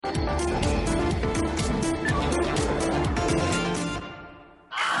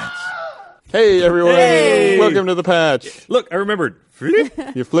Hey, everyone. Hey! Welcome to the patch. Look, I remembered.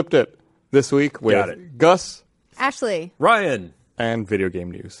 You flipped it this week Got with it. Gus Ashley. Ryan. and video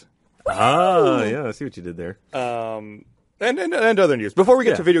game news. Yeah, I see what you did there. And other news. Before we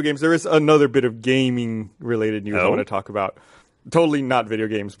get Yeah. to video games, there is another bit of gaming-related news I Oh? want to talk about. Totally not video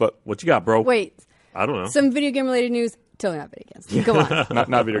games, but What you got, bro? Wait, I don't know. some video game related news. Totally not video games. Go on.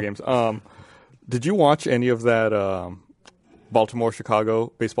 not video games. Did you watch any of that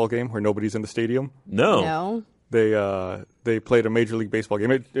Baltimore-Chicago baseball game where nobody's in the stadium? No. No. They played a Major League Baseball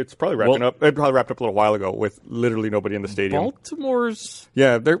game. It's probably wrapping up. It probably wrapped up a little while ago with literally nobody in the stadium. Baltimore's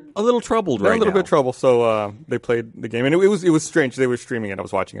Yeah, they're a little troubled They're right a little now. bit of trouble, so they played the game, and it was strange. They were streaming it. I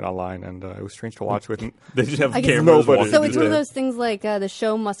was watching it online, and it was strange to watch with. They just have I guess- cameras Nobody. walking So it's through one of there. those things like the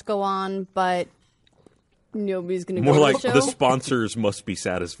show must go on, but nobody's going to More go like to the show. the sponsors must be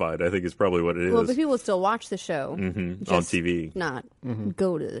satisfied, I think is probably what it is. Well, but people will still watch the show on just TV. not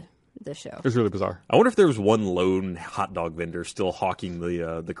go to the show. It was really bizarre. I wonder if there was one lone hot dog vendor still hawking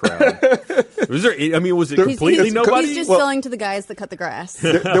the crowd. Was there? I mean, was it completely he's, nobody? He's just Well- selling to the guys that cut the grass.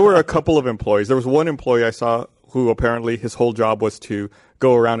 There were a couple of employees. There was one employee I saw who apparently his whole job was to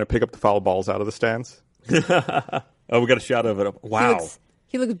go around and pick up the foul balls out of the stands, Oh, we got a shot of it. Wow.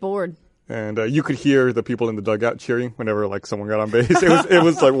 He looks bored. and you could hear the people in the dugout cheering whenever like someone got on base. It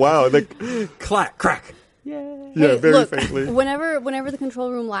was like wow, Clack, crack. yeah, Hey, very look, faintly. whenever the control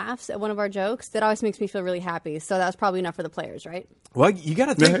room laughs at one of our jokes, that always makes me feel really happy. So that was probably enough for the players, right? Well, you got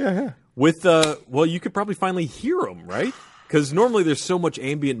to think Yeah. with well, you could probably finally hear them, right? Because normally there's so much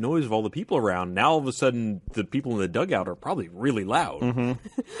ambient noise of all the people around. Now all of a sudden the people in the dugout are probably really loud.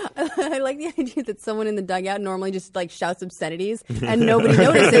 I like the idea that someone in the dugout normally just like shouts obscenities and nobody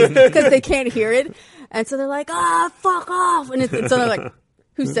notices because they can't hear it, and so they're like, fuck off!" And so they're like,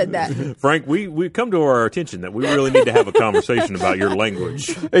 "Who said that?" Frank, we come to our attention that we really need to have a conversation about your language.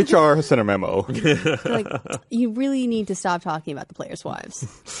 HR has sent a memo. They're like, "You really need to stop talking about the players' wives."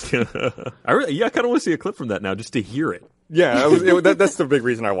 I kind of want to see a clip from that now just to hear it. Yeah, that's the big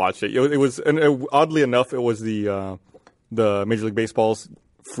reason I watched it. It was, and oddly enough, it was the Major League Baseball's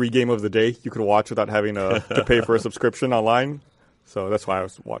free game of the day. You could watch without having to pay for a subscription online. So that's why I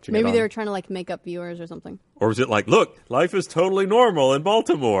was watching. Maybe it they on. were trying to like make up viewers or something. Or was it like, look, life is totally normal in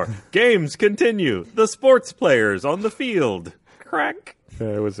Baltimore. Games continue. The sports players on the field. Crack. Yeah,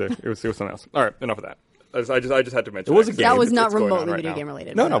 it was something else. All right, enough of that. I just had to mention It was a that, 'cause game. That was it's not going on remotely right video now. game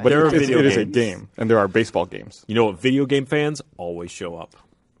related. No, by no, the but way. There are it video is a games. game, and there are baseball games. You know what? Video game fans always show up.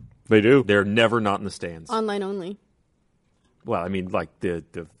 They do. They're never not in the stands. online only. Well, I mean, like the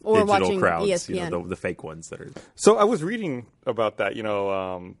Or digital watching crowds, ESPN. the fake ones that are. So I was reading about that.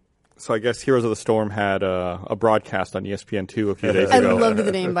 So I guess Heroes of the Storm had a broadcast on ESPN2 a few days I ago. loved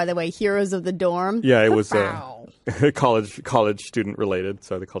the name, by the way, Heroes of the Dorm. Yeah, it was Wow. college student related,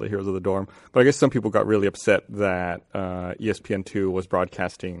 so they called it Heroes of the Dorm. But I guess some people got really upset that ESPN2 was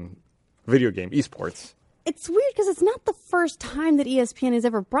broadcasting video game esports. It's weird because it's not the first time that ESPN has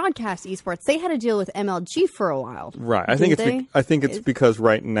ever broadcast esports. They had to deal with MLG for a while. Right. I think it's because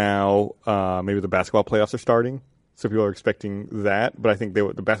right now maybe the basketball playoffs are starting, so people are expecting that. But I think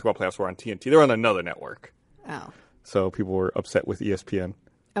the basketball playoffs were on TNT. They're on another network, Oh, so people were upset with ESPN.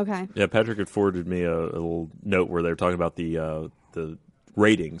 okay. Yeah, Patrick had forwarded me a little note where they were talking about the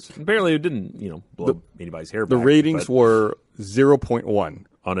ratings. Apparently, it didn't blow anybody's hair The back. ratings but were 0.1.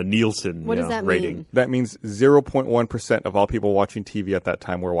 on a Nielsen What does that rating. mean? That means 0.1% of all people watching TV at that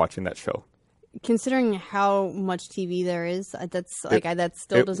time were watching that show. Considering how much TV there is, that still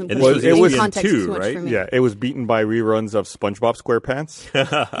it- doesn't and put this it was in ESPN context too, too much right? for me. Yeah, it was beaten by reruns of SpongeBob SquarePants,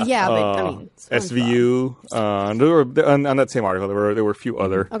 Yeah, but I mean, SpongeBob. SVU. There were on that same article. There were a few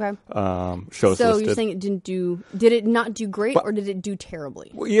other Okay. shows So listed. you're saying it didn't do? Did it not do great, or did it do terribly?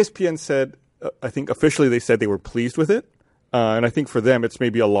 Well, ESPN said, I think officially they said they were pleased with it, and I think for them it's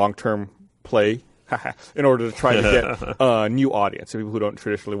maybe a long-term play in order to try to get a new audience, so people who don't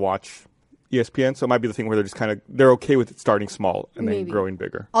traditionally watch ESPN. So it might be the thing where they're okay with it starting small and then Maybe. growing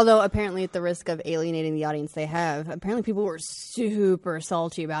bigger. Although apparently, at the risk of alienating the audience they have, apparently people were super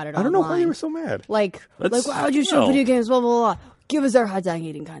salty about it. I don't know why online. they were so mad. Like That's- why would you show well. video games? Blah blah blah. Give us our hot dog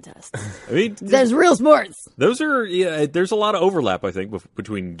eating contest. I mean, There's real sports. those are there's a lot of overlap, I think,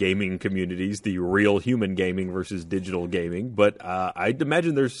 between gaming communities, the real human gaming versus digital gaming. But I'd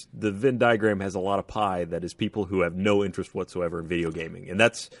imagine the Venn diagram has a lot of pie that is people who have no interest whatsoever in video gaming, and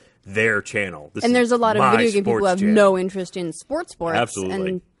that's their channel. This And is there's a lot of my video game people who sports have channel. no interest in sports. Absolutely.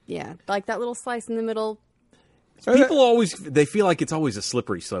 And yeah, like that little slice in the middle. People always they feel like it's always a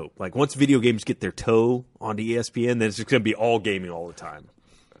slippery slope. Like once video games get their toe onto ESPN, then it's just going to be all gaming all the time.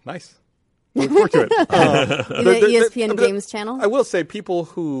 Nice. Look forward to it. The ESPN Games channel. I will say people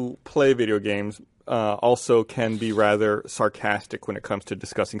who play video games also can be rather sarcastic when it comes to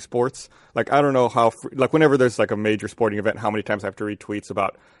discussing sports. Like, I don't know how, like, whenever there's like a major sporting event, how many times I have to read tweets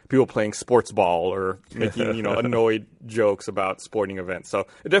about people playing sports ball or making, annoyed jokes about sporting events. So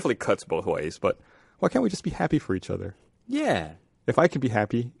it definitely cuts both ways. But why can't we just be happy for each other? Yeah. If I can be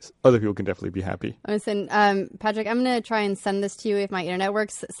happy, other people can definitely be happy. Listen, Patrick, I'm going to try and send this to you if my internet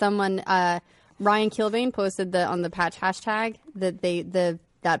works. Someone, Ryan Kilbane, posted on the patch hashtag that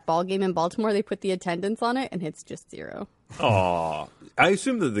that ball game in Baltimore, they put the attendance on it, and it's just 0. Aw. I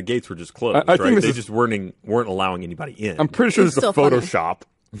assume that the gates were just closed, I right? think they just weren't allowing anybody in. I'm pretty sure It's this is a still funny. Photoshop.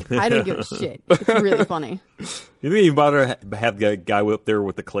 I don't give a shit. It's really funny. You think you bother to have the guy up there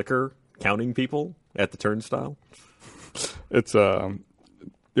with the clicker counting people at the turnstile? It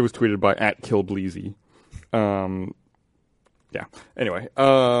was tweeted by @KillBleezy. Yeah. Anyway,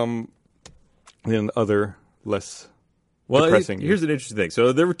 then other less depressing. Here's an interesting thing.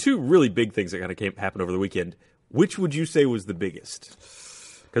 So there were two really big things that kind of happened over the weekend. Which would you say was the biggest?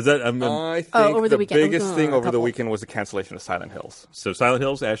 Because I think over the the weekend. biggest thing A over the couple. weekend was the cancellation of Silent Hills. so Silent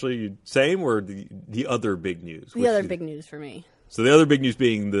Hills, Ashley, same or the other big news? The other big news for me. So the other big news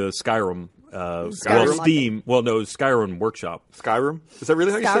being the Skyrim, Skyrim. Steam. Well, no, Skyrim Workshop. Skyrim? Is that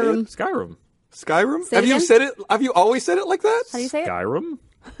really how you Skyrim. say Skyrim. it? Skyrim? Say it Have you again? said it? Have you always said it like that? How do you say it? Skyrim?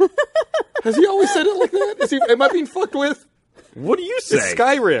 Has he always said it like that? Am I being fucked with? What do you say? It's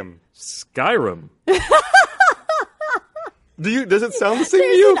Skyrim. Skyrim. Does it sound the same to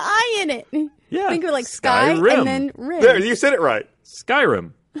There's you? an I in it. Yeah. Think of like sky Skyrim. and then rim. There, you said it right.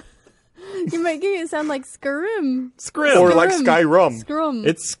 Skyrim. You're making it sound like Skyrim. Scrim. Or like Skyrim. Skyrim. Scrum.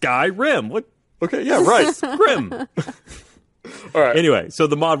 It's Skyrim. What? Okay, yeah, right. Scrim. All right. Anyway, so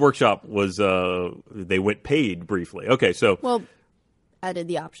the Mod Workshop was, they went paid briefly. Okay, so Well, added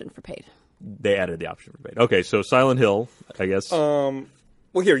the option for paid. they added the option for paid. Okay, so Silent Hill, I guess.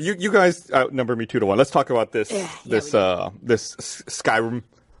 Well, here you guys outnumber me 2-1. Let's talk about this this Skyrim,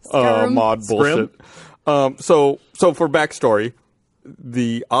 Skyrim. mod bullshit. So for backstory,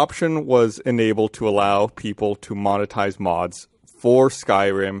 the option was enabled to allow people to monetize mods for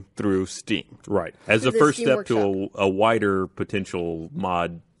Skyrim through Steam. Right. As a the first Steam step Workshop. to a wider potential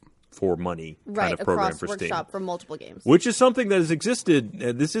mod for money Right, kind of program across for Steam. workshop for multiple games. Which is something that has existed.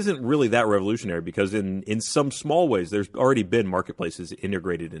 This isn't really that revolutionary because in some small ways, there's already been marketplaces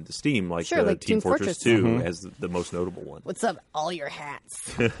integrated into Steam, like, Sure, like Team Team Fortress Fortress. 2 as the most notable one. What's up, all your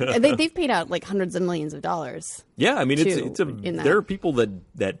hats? And they've paid out like hundreds of millions of dollars. Yeah, I mean, in that. there are people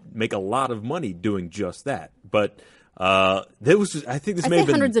that make a lot of money doing just that. But there was, I think this I may say have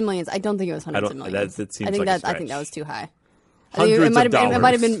been hundreds of millions. I don't think it was hundreds of don't- millions. that seems I think like a I think stretch. that was too high. Hundreds it might of have been,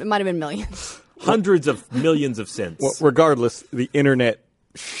 dollars. it might have been millions. hundreds of millions of cents. Well, regardless, the internet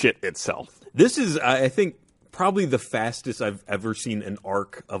shit itself. This is, I think, probably the fastest I've ever seen an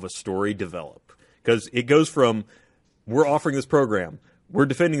arc of a story develop. Because it goes from, we're offering this program, we're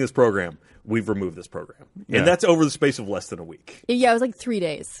defending this program, we've removed this program. Yeah. And that's over the space of less than a week. Yeah, it was like 3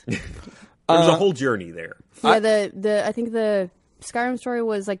 days. There's a whole journey there. Yeah, I think the Skyrim story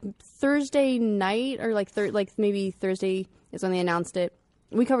was like Thursday night or like maybe Thursday is when they announced it.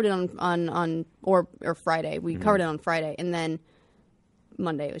 We covered it on or Friday. We covered it on Friday, and then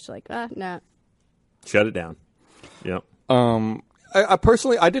Monday it was like nah. Shut it down. Yep. I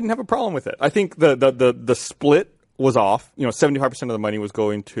personally, I didn't have a problem with it. I think the split was off. 75% of the money was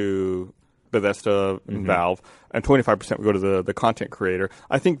going to Bethesda and Valve, and 25% would go to the content creator.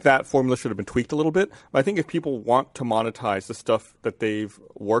 I think that formula should have been tweaked a little bit. But I think if people want to monetize the stuff that they've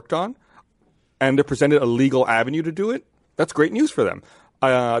worked on, and they're presented a legal avenue to do it, that's great news for them.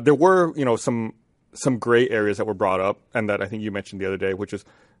 There were, some gray areas that were brought up, and that I think you mentioned the other day, which is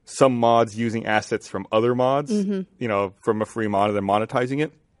some mods using assets from other mods, from a free mod, and then monetizing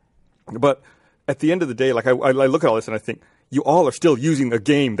it. But at the end of the day, like I look at all this and I think you all are still using a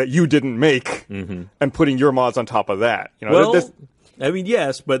game that you didn't make and putting your mods on top of that. Well, I mean,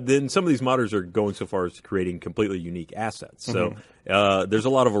 yes, but then some of these modders are going so far as to creating completely unique assets. So there's a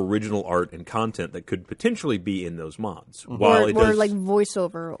lot of original art and content that could potentially be in those mods. While it or does, like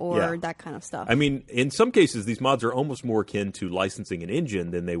voiceover or Yeah. that kind of stuff. I mean, in some cases, these mods are almost more akin to licensing an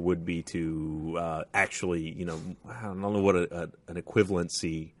engine than they would be to actually, I don't know what an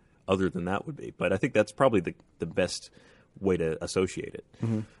equivalency other than that would be. But I think that's probably the best way to associate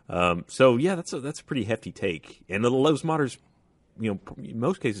it. So yeah, that's a pretty hefty take. And those modders, in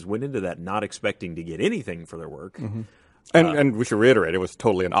most cases went into that not expecting to get anything for their work. And we should reiterate, it was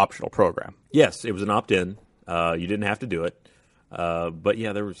totally an optional program. Yes, it was an opt-in. You didn't have to do it. But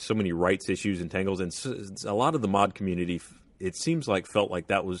yeah, there were so many rights issues and tangles, and a lot of the mod community it seems like felt like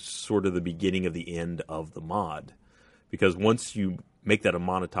that was sort of the beginning of the end of the mod. Because once you make that a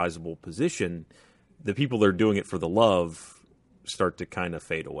monetizable position, the people that are doing it for the love start to kind of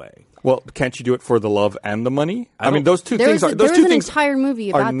fade away. Well, can't you do it for the love and the money? I mean, those two There things was are those an two things entire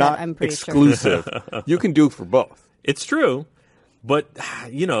movie are about not that, I'm pretty exclusive. You can do it for both. It's true, but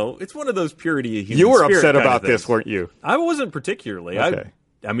it's one of those purity of human You were spirit upset kind of about this, things. weren't you? I wasn't particularly. Okay.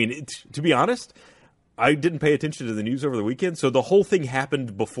 I mean, to be honest, I didn't pay attention to the news over the weekend, so the whole thing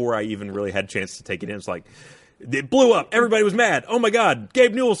happened before I even really had a chance to take it in. It's like, it blew up. Everybody was mad. Oh, my God.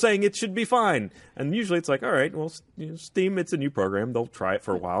 Gabe Newell saying it should be fine. And usually it's like, all right, well, Steam, it's a new program. They'll try it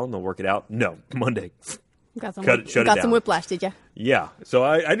for a while, and they'll work it out. No, Monday. Got some, Shut it got some down. whiplash, did you? Yeah. So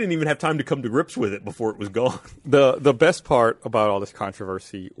I didn't even have time to come to grips with it before it was gone. The best part about all this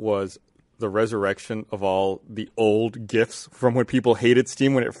controversy was the resurrection of all the old GIFs from when people hated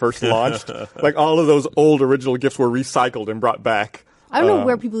Steam when it first launched. Like all of those old original GIFs were recycled and brought back. I don't know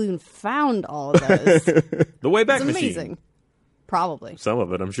where people even found all of those. The Wayback It's Machine. amazing. Probably. Some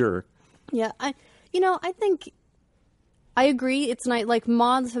of it, I'm sure. Yeah, I think I agree. It's not like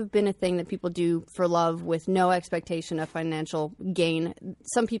mods have been a thing that people do for love with no expectation of financial gain.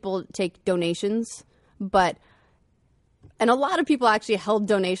 Some people take donations, and a lot of people actually held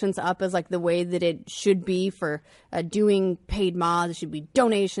donations up as like the way that it should be for doing paid mods. It should be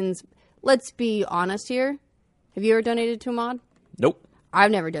donations. Let's be honest here. Have you ever donated to a mod? Nope.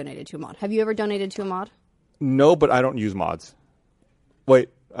 I've never donated to a mod. Have you ever donated to a mod? No, but I don't use mods. Wait,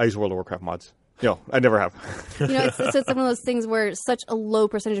 I use World of Warcraft mods. No, I never have. It's one of those things where such a low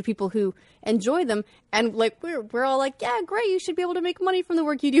percentage of people who enjoy them, and like we're all like, yeah, great, you should be able to make money from the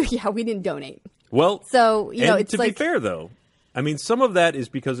work you do. Yeah, we didn't donate. Well, So, and it's to like, be fair, though, I mean, some of that is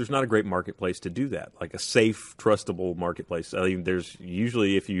because there's not a great marketplace to do that, like a safe, trustable marketplace. I mean, there's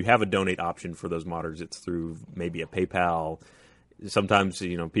usually, if you have a donate option for those modders, it's through maybe a PayPal. Sometimes,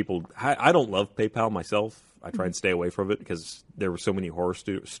 people, I don't love PayPal myself. I try and stay away from it because there were so many horror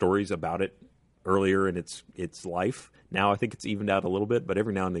stories about it earlier in its life. Now I think it's evened out a little bit, but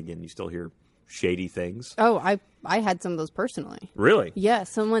every now and again you still hear shady things. oh, I had some of those personally. Really? Yeah,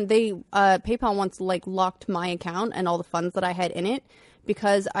 PayPal once like locked my account and all the funds that I had in it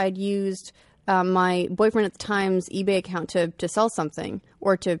because I'd used my boyfriend at the time's eBay account to sell something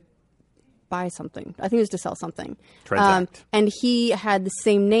or to buy something. I think it was to sell something. Transact. And he had the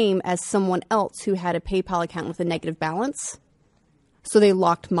same name as someone else who had a PayPal account with a negative balance. So they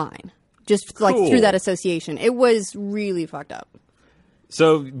locked mine. Just like Cool. through that association. It was really fucked up.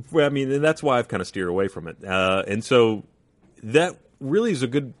 So, I mean, and that's why I've kind of steered away from it. And so that really is a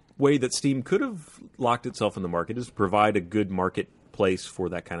good way that Steam could have locked itself in the market, is to provide a good marketplace for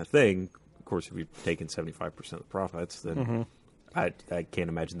that kind of thing. Of course, if you've taken 75% of the profits, then I can't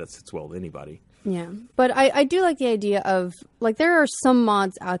imagine that sits well with anybody. Yeah. But I do like the idea of, like, there are some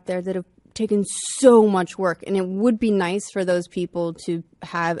mods out there that have taken so much work, and it would be nice for those people to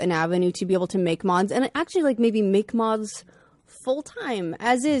have an avenue to be able to make mods, and actually, like, maybe make mods full-time,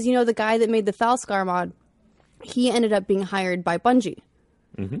 as is. The guy that made the Falscar mod, he ended up being hired by Bungie,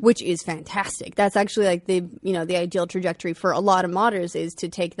 which is fantastic. That's actually, like, the ideal trajectory for a lot of modders, is to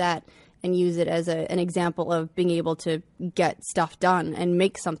take that and use it as an example of being able to get stuff done and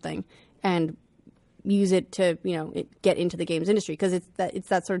make something and use it to, get into the games industry. Because it's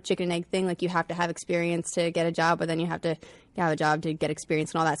that sort of chicken and egg thing. Like, you have to have experience to get a job, but then you have to have a job to get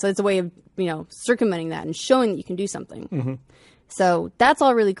experience and all that. So it's a way of, circumventing that and showing that you can do something. Mm-hmm. So that's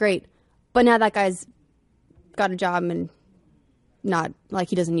all really great. But now that guy's got a job and not, like,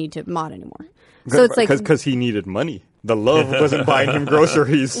 he doesn't need to mod anymore. So it's like, because he needed money. The love wasn't buying him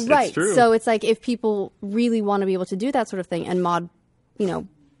groceries. right. It's true. So it's like, if people really want to be able to do that sort of thing and mod,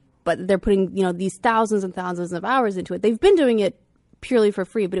 but they're putting, these thousands and thousands of hours into it. They've been doing it purely for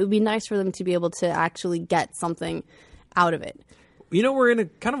free, but it would be nice for them to be able to actually get something out of it. We're in a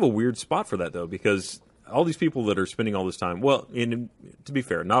kind of a weird spot for that, though, because all these people that are spending all this time, well, to be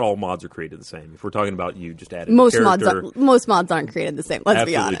fair, not all mods are created the same. If we're talking about you just added Most a character, mods aren't created the same. Let's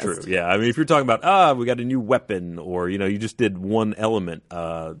be honest. Absolutely true. Yeah, I mean, if you're talking about we got a new weapon, or you just did one element,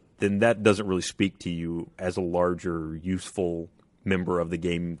 then that doesn't really speak to you as a larger, useful member of the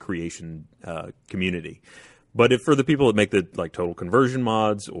game creation community. But if for the people that make the total conversion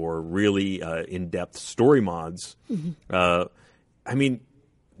mods or really in-depth story mods, I mean,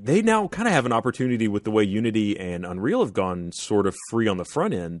 they now kind of have an opportunity with the way Unity and Unreal have gone sort of free on the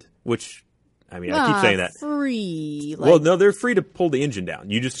front end, which, I mean, I keep saying that. Free. Well, no, they're free to pull the engine down.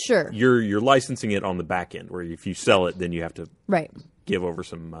 You just Sure. you're licensing it on the back end, where if you sell it, then you have to Right. give over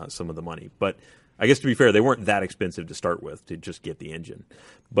some of the money. But I guess to be fair, they weren't that expensive to start with to just get the engine.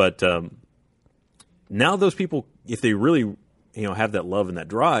 But now those people, if they really have that love and that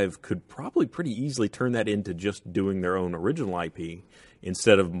drive could probably pretty easily turn that into just doing their own original IP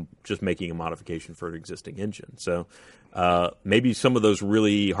instead of just making a modification for an existing engine. So maybe some of those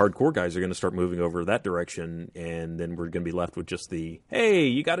really hardcore guys are going to start moving over that direction, and then we're going to be left with just the, hey,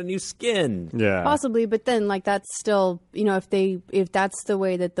 you got a new skin. Yeah. Possibly, but then like that's still, if that's the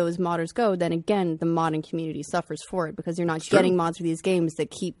way that those modders go, then again the modding community suffers for it because you're not getting mods for these games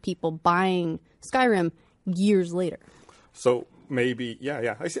that keep people buying Skyrim years later. So maybe,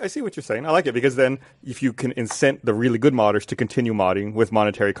 yeah. I see what you're saying. I like it because then if you can incent the really good modders to continue modding with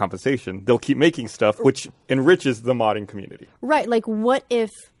monetary compensation, they'll keep making stuff, which enriches the modding community. Right. Like, what if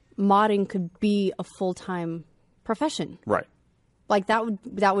modding could be a full-time profession? Right. Like, that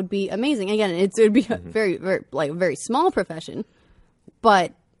would be amazing. Again, it would be a very, very, like, a very small profession,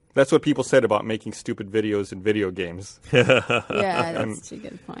 but... That's what people said about making stupid videos in video games. Yeah, that's a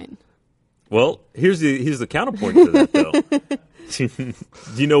good point. Well, here's the counterpoint to that, though.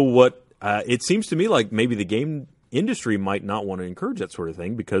 Do you know what? It seems to me like maybe the game industry might not want to encourage that sort of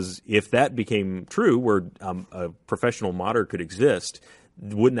thing, because if that became true, where a professional modder could exist,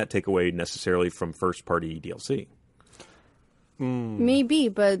 wouldn't that take away necessarily from first-party DLC? Maybe,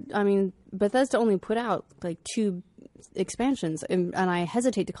 but I mean, Bethesda only put out like 2 expansions, and I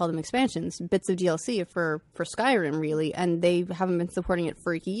hesitate to call them expansions, bits of DLC for Skyrim, really, and they haven't been supporting it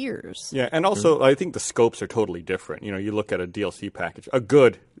for years. Yeah, and also I think the scopes are totally different. You look at a DLC package, a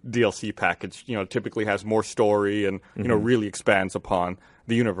good DLC package, typically has more story and, really expands upon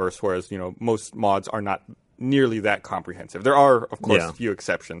the universe, whereas, most mods are not nearly that comprehensive. There are, of course, a few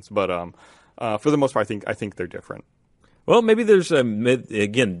exceptions, but for the most part, I think they're different. Well, maybe there's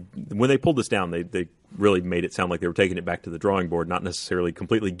again, when they pulled this down, they really made it sound like they were taking it back to the drawing board, not necessarily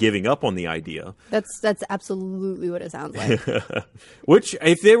completely giving up on the idea. That's absolutely what it sounds like. Which,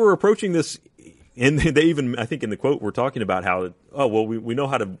 if they were approaching this, and they even, I think in the quote, were talking about how, we know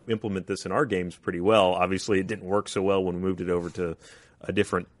how to implement this in our games pretty well. Obviously, it didn't work so well when we moved it over to a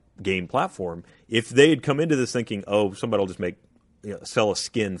different game platform. If they had come into this thinking, somebody will just sell a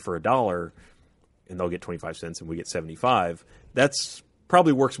skin for $1, and they'll get 25 cents and we get 75, that's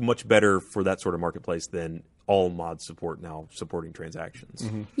probably works much better for that sort of marketplace than all mod support now supporting transactions.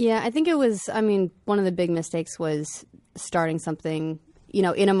 Mm-hmm. Yeah, I think it was, one of the big mistakes was starting something,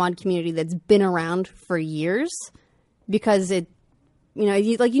 in a mod community that's been around for years, because it, you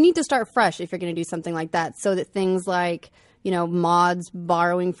need to start fresh if you're going to do something like that, so that things like, mods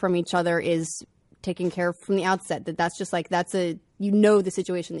borrowing from each other is taken care of from the outset. That's just like, the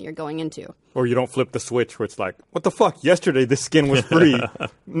situation that you're going into. Or you don't flip the switch where it's like, what the fuck? Yesterday this skin was free.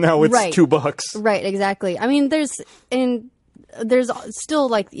 Now it's $2. Right, exactly. I mean, there's still,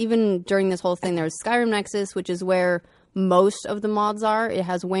 like, even during this whole thing, there's Skyrim Nexus, which is where most of the mods are. It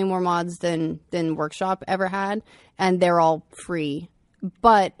has way more mods than Workshop ever had, and they're all free.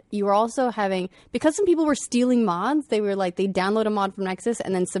 But you were also having, because some people were stealing mods, they were like, they download a mod from Nexus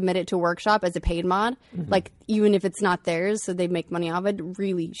and then submit it to Workshop as a paid mod, like, even if it's not theirs, so they make money off it.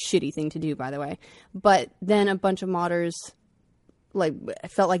 Really shitty thing to do, by the way. But then a bunch of modders, like,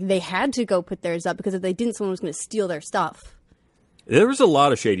 felt like they had to go put theirs up, because if they didn't, someone was going to steal their stuff. There was a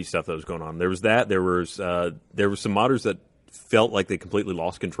lot of shady stuff that was going on. There was that. There was some modders that felt like they completely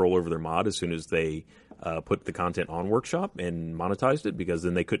lost control over their mod as soon as they put the content on Workshop and monetized it, because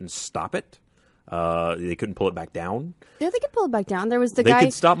then they couldn't stop it. They couldn't pull it back down. Yeah, they could pull it back down. There was the guy... They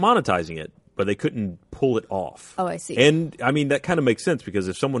could stop monetizing it, but they couldn't pull it off. Oh, I see. And, I mean, that kind of makes sense, because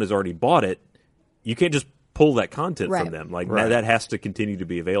if someone has already bought it, you can't just pull that content from them. Like, that has to continue to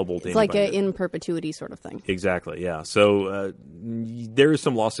be available to anybody. It's like an in perpetuity sort of thing. Exactly, yeah. So there is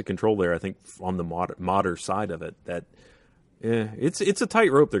some loss of control there, I think, on the modder side of it. That it's a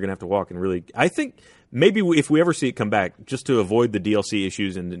tightrope they're going to have to walk. And really, I think maybe if we ever see it come back, just to avoid the DLC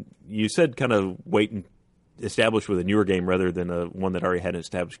issues, and you said kind of wait and establish with a newer game rather than one that already had an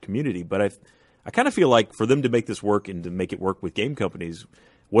established community. But I kind of feel like for them to make this work and to make it work with game companies,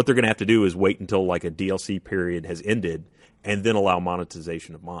 what they're going to have to do is wait until like a DLC period has ended and then allow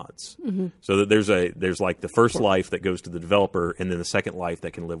monetization of mods. Mm-hmm. So that there's like the first life that goes to the developer, and then the second life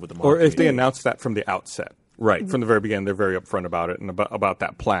that can live with the mod. Or if they announce that from the outset. Right. From the very beginning, they're very upfront about it and about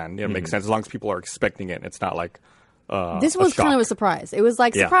that plan. It makes sense as long as people are expecting it. It's not like this was kind of a surprise. It was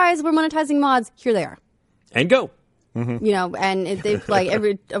like, surprise, we're monetizing mods. Here they are. And go. Mm-hmm. And they like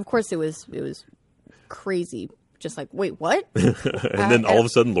of course it was crazy. Just like, wait, what? And then all of a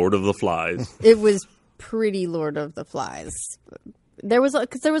sudden, Lord of the Flies. It was pretty Lord of the Flies. There was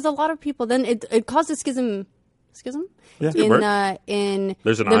a lot of people. Then it caused a schism. Yeah, in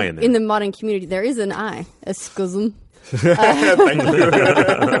there's an I in there. In the modding community, there is an I, a schism. Thank you.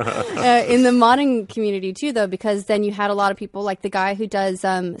 In the modding community too, though, because then you had a lot of people like the guy who does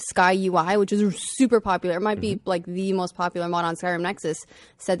Sky UI, which is super popular. It might be like the most popular mod on Skyrim Nexus.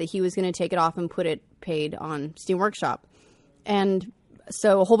 Said that he was going to take it off and put it paid on Steam Workshop, and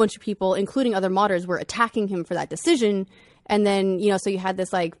so a whole bunch of people, including other modders, were attacking him for that decision. And then so you had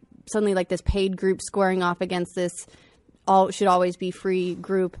this like suddenly like this paid group squaring off against this all should always be free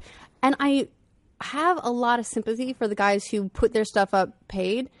group, and I have a lot of sympathy for the guys who put their stuff up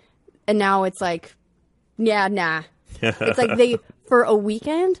paid, and now it's like, yeah, nah. It's like they for a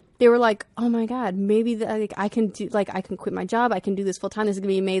weekend they were like, oh my god, maybe I can quit my job, I can do this full time. This is gonna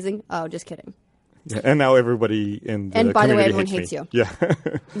be amazing. Oh, just kidding. Yeah, and now everybody in the and by the way, community everyone hates me. you. Yeah,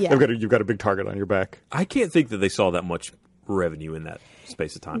 Yeah. You've got a big target on your back. I can't think that they saw that much revenue in that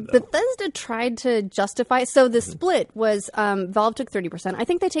space of time, though. Bethesda tried to justify. So the split was Valve took 30%. I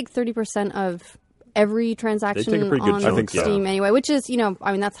think they take 30% of every transaction They take a pretty good on chunk, I think so. Steam anyway, which is,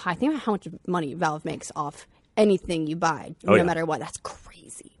 I mean, that's high. Think about how much money Valve makes off anything you buy, Oh, no yeah. matter what. That's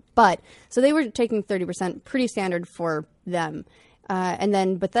crazy. But so they were taking 30%, pretty standard for them. And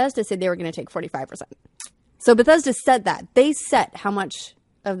then Bethesda said they were going to take 45%. So Bethesda said that. They set how much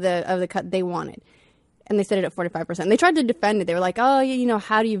of the cut they wanted. And they set it at 45%. They tried to defend it. They were like, oh,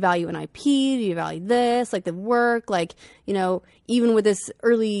 how do you value an IP? Do you value this? Like the work? Like, even with this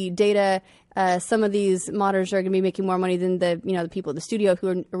early data, some of these modders are going to be making more money than the people at the studio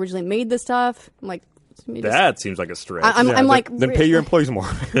who originally made the stuff. I'm like, That seems like a stretch. I'm like, then pay your employees more.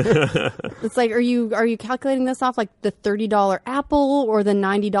 it's like, are you calculating this off like the $30 apple or the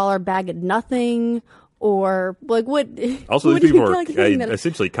 $90 bag of nothing? Or like what? Also, what these people you are calculating that?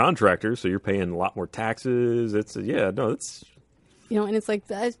 essentially contractors, so you're paying a lot more taxes. It's and it's like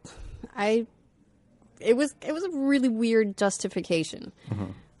that. It was a really weird justification. Mm-hmm.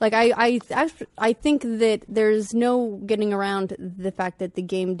 Like I think that there's no getting around the fact that the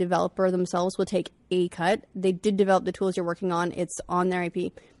game developer themselves will take a cut. They did develop the tools you're working on. It's on their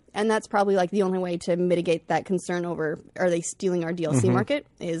IP. And that's probably like the only way to mitigate that concern over are they stealing our DLC market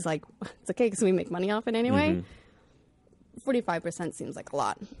is like, it's okay because we make money off it anyway. 45% seems like a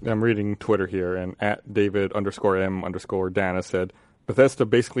lot. I'm reading Twitter here, and at David_M_Dana said, Bethesda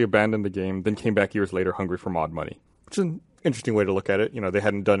basically abandoned the game, then came back years later hungry for mod money. Which is an interesting way to look at it. They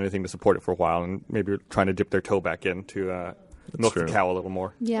hadn't done anything to support it for a while, and maybe trying to dip their toe back in to milk the cow a little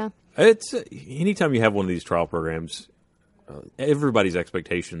more. Yeah. It's anytime you have one of these trial programs, everybody's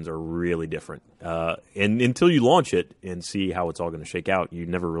expectations are really different. And until you launch it and see how it's all going to shake out, you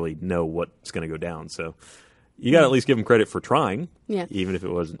never really know what's going to go down. So you got to at least give them credit for trying, even if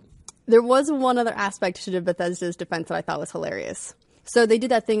it wasn't. There was one other aspect to Bethesda's defense that I thought was hilarious. So they did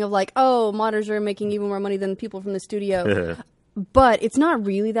that thing of like, oh, modders are making even more money than people from the studio. But it's not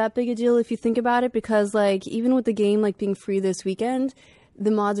really that big a deal if you think about it, because like even with the game like being free this weekend,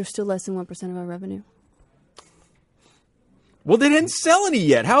 the mods are still less than 1% of our revenue. Well, they didn't sell any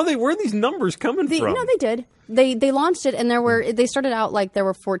yet. Where are these numbers coming from? No, they did. They launched it, and they started out like there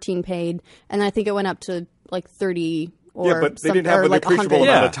were 14 paid, and I think it went up to like 30 or but they didn't have an like appreciable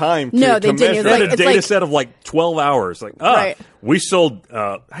 100. amount of time to No, they didn't. measure. They had It's a data like- set of like 12 hours. Like, Right. we sold.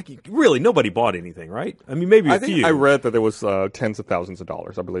 Really, nobody bought anything, right? I mean, maybe a I think few. I read that there was tens of thousands of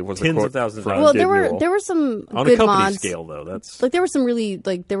dollars, I believe, was the Tens quote of thousands of from dollars. Well, Gabe there were Newell. some on good a company mods. scale, though. That's Like there were some really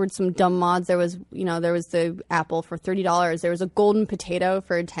there were some dumb mods. There was there was the apple for $30. There was a golden potato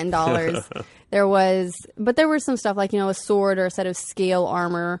for $10. there was some stuff like a sword or a set of scale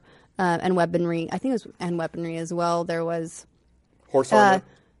armor and weaponry. I think it was and weaponry as well. There was horse armor.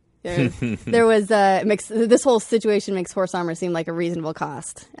 there was this whole situation makes horse armor seem like a reasonable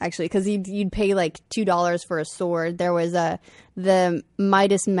cost actually, because you'd pay like $2 for a sword. There was the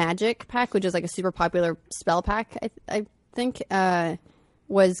Midas Magic pack, which is like a super popular spell pack. I think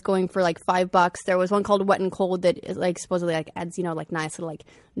was going for like $5. There was one called Wet and Cold that is like supposedly like adds like nice little like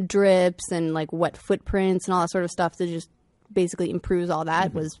drips and like wet footprints and all that sort of stuff that just basically improves all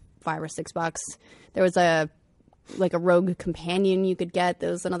that. Was $5 or $6. There was a rogue companion you could get. There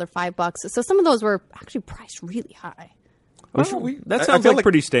was another $5. So some of those were actually priced really high. that I sounds feel like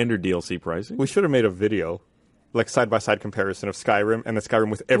pretty standard DLC pricing. We should have made a video, like side-by-side comparison of Skyrim and the Skyrim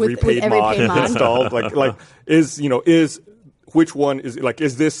with every paid every mod paid mod. installed. Like is which one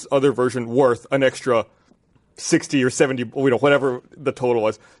is this other version worth an extra 60 or 70, whatever the total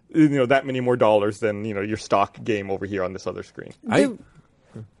was, that many more dollars than your stock game over here on this other screen.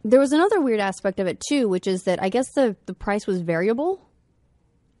 There was another weird aspect of it too, which is that I guess the price was variable.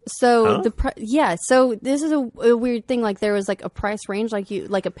 So so this is a weird thing. Like there was like a price range, like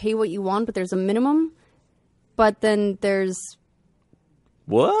a pay what you want, but there's a minimum. But then there's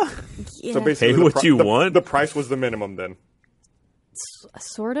What? Yeah, So basically, Pay what you want? The price was the minimum then.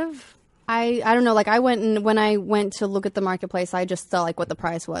 sort of. I don't know. Like when I went to look at the marketplace, I just saw like what the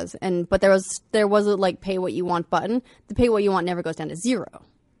price was, but there was a like pay what you want button. The pay what you want never goes down to 0.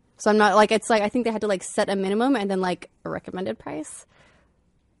 So I'm not like, it's like I think they had to like set a minimum and then like a recommended price,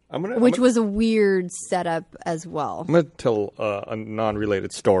 which was a weird setup as well. I'm going to tell a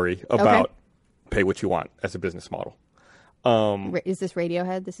non-related story about pay what you want as a business model. Is this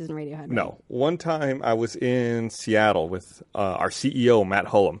Radiohead? This isn't Radiohead. Right? No. One time I was in Seattle with our CEO, Matt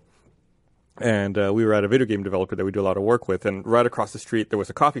Hullum. And we were at a video game developer that we do a lot of work with. And right across the street, there was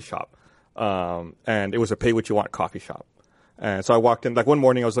a coffee shop. And it was a pay-what-you-want coffee shop. And so I walked in. Like one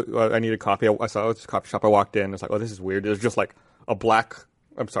morning, I needed coffee. I saw this coffee shop. I walked in. I was like, oh, this is weird. There's just like a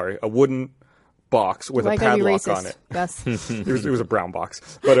wooden box with a padlock on it. Yes. It was a brown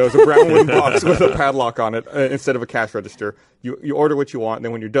box. But it was a brown wooden box with a padlock on it instead of a cash register. You order what you want, and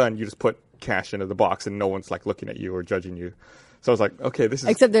then when you're done, you just put cash into the box, and no one's like looking at you or judging you. So I was like, okay, this is...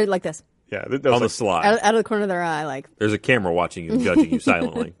 Except they're like this. Yeah, on the slide. Out of the corner of their eye, like... There's a camera watching you, judging you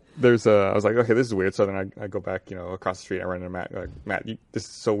silently. I was like, okay, this is weird. So then I go back, across the street. I run into Matt. Like, Matt, this is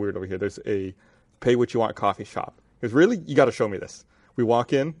so weird over here. There's a pay what you want coffee shop. He goes, really? You got to show me this. We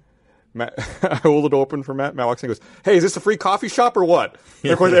walk in. Matt, I hold it open for Matt. Matt walks in and goes, hey, is this a free coffee shop or what?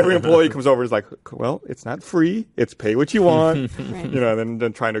 And of course, every employee comes over and is like, well, it's not free. It's pay what you want. Right. And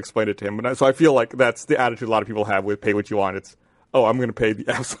then trying to explain it to him. So I feel like that's the attitude a lot of people have with pay what you want. It's, oh, I'm going to pay the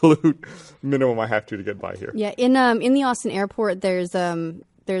absolute minimum I have to get by here. Yeah, in the Austin airport, there's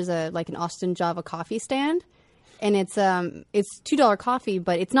like an Austin Java coffee stand, and it's $2 coffee,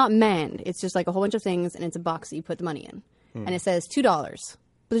 but it's not manned. It's just like a whole bunch of things, and it's a box that you put the money in, and it says $2,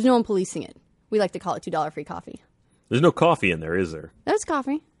 but there's no one policing it. We like to call it $2 free coffee. There's no coffee in there, is there? There's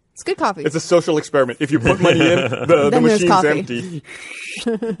coffee. It's good coffee. It's a social experiment. If you put money in, the machine's empty.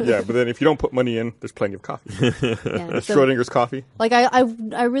 Yeah, but then if you don't put money in, there's plenty of coffee. Yeah, Schrodinger's coffee. Like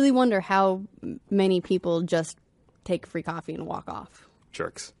I really wonder how many people just take free coffee and walk off.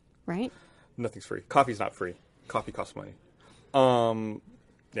 Jerks. Right? Nothing's free. Coffee's not free. Coffee costs money.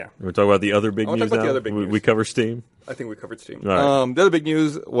 Yeah. We're talking about the other big I wanna news talk about now? the other big news. We cover Steam? I think we covered Steam. All right. The other big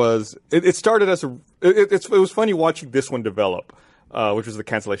news was it started as it was funny watching this one develop, which was the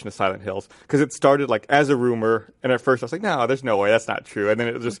cancellation of Silent Hills, because it started like as a rumor, and at first I was like, no, there's no way, that's not true, and then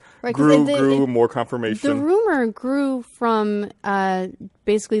it just grew, more confirmation. The rumor grew from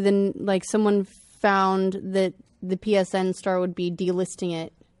basically someone found that the PSN store would be delisting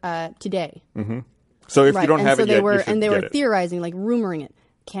it today. Mm-hmm. So if you don't have it yet, you should they were get it. theorizing, like rumoring it.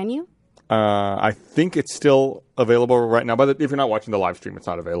 Can you? I think it's still available right now, but if you're not watching the live stream, it's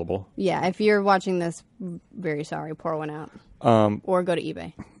not available. Yeah, if you're watching this, very sorry, pour one out. Or go to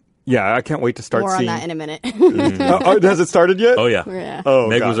eBay. Yeah, I can't wait to start More seeing. on that in a minute. Has it started yet? Oh, yeah. Yeah. Oh,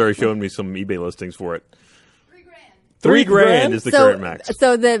 Meg God. was already showing me some eBay listings for it. $3,000. $3,000 is the current max.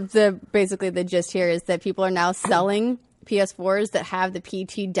 So the basically the gist here is that people are now selling PS4s that have the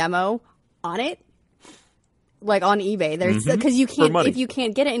PT demo on it, like on eBay. There's because you can't money. if you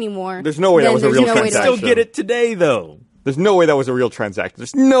can't get it anymore. There's no way that then was a there's real no way to- transaction. Still get it today, though. There's no way that was a real transaction.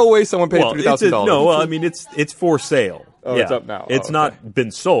 There's no way someone paid $3,000. No, I mean it's for sale. Oh, yeah. it's up now. It's Oh, not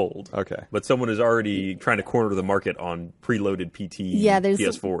been sold. Okay. But someone is already trying to corner the market on preloaded PT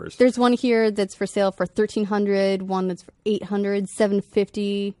PS4s. There's one here that's for sale for $1,300. One that's for $800,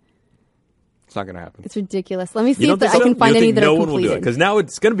 $750. It's not going to happen. It's ridiculous. Let me see You if don't think I so? can find You any think that no are one will do it? completed. Because now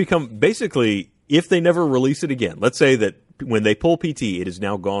it's going to become basically, if they never release it again, let's say that when they pull PT, it is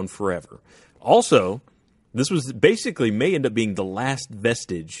now gone forever. Also, this was basically may end up being the last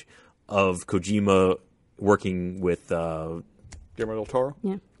vestige of Kojima working with, Guillermo del Toro?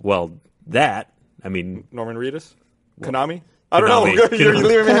 Yeah. well, that, I mean, Norman Reedus? Konami? I don't know. Konami. You're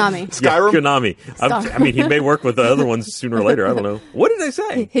leaving me- Konami. Skyrim? Konami. I mean, he may work with the other ones sooner or later. I don't know. What did I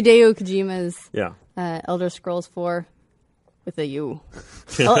say? Hideo Kojima's Yeah. Elder Scrolls 4 with a U.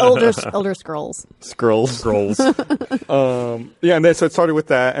 Elder Scrolls. Scrolls. Yeah, and then so it started with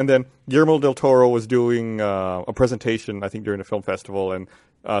that, and then Guillermo del Toro was doing a presentation, I think, during a film festival, and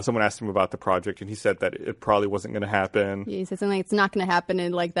someone asked him about the project, and he said that it probably wasn't going to happen. He said something like, it's not going to happen,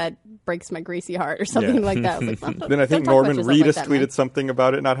 and like that breaks my greasy heart or something Yeah. like that. I was like, Then I think don't talk about Norman yourself Reedus like that, man. tweeted something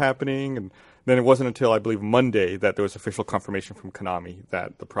about it not happening, and then it wasn't until I believe Monday that there was official confirmation from Konami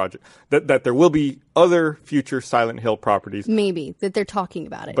that the project that there will be other future Silent Hill properties, Maybe that they're talking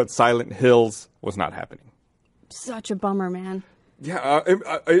about it. but Silent Hills was not happening. Such a bummer, man. Yeah,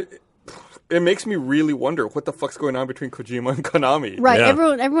 it makes me really wonder what the fuck's going on between Kojima and Konami. Right. Yeah.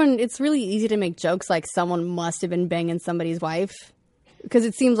 Everyone. It's really easy to make jokes like someone must have been banging somebody's wife because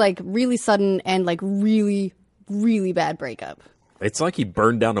it seems like really sudden and like really, really bad breakup. It's like he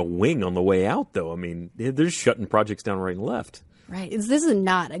burned down a wing on the way out, though. I mean, they're just shutting projects down right and left. Right. This is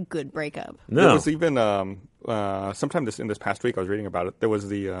not a good breakup. No. There was even sometime in this past week I was reading about it. There was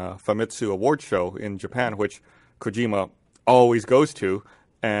the Famitsu Award show in Japan, which Kojima always goes to,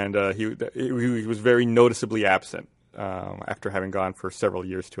 and he was very noticeably absent after having gone for several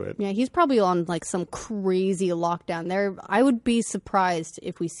years to it. Yeah, he's probably on like some crazy lockdown there. I would be surprised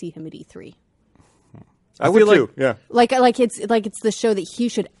if we see him at E3. I would feel too. like- Yeah. Like it's the show that he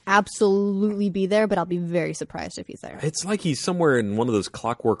should absolutely be there, but I'll be very surprised if he's there. It's like he's somewhere in one of those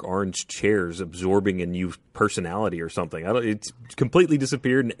Clockwork Orange chairs absorbing a new personality or something. It's completely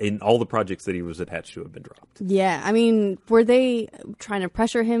disappeared, and all the projects that he was attached to have been dropped. Yeah, I mean, were they trying to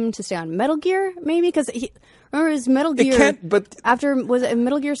pressure him to stay on Metal Gear? Maybe because remember his Metal Gear. can't- but- after was it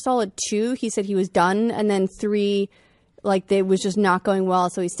Metal Gear Solid 2? He said he was done, and then 3, like they was just not going well,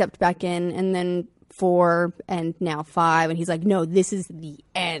 so he stepped back in, and then 4, and now 5, and he's like, no, this is the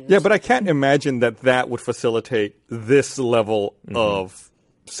end. Yeah, but I can't imagine that would facilitate this level of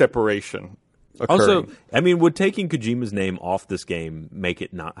separation occurring. Also, I mean, would taking Kojima's name off this game make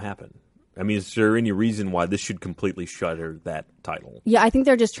it not happen? I mean, is there any reason why this should completely shutter that title? Yeah, I think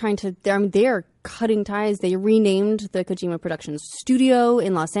they're just trying to. They are cutting ties. They renamed the Kojima Productions studio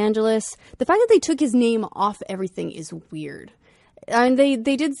in Los Angeles. The fact that they took his name off everything is weird. I mean,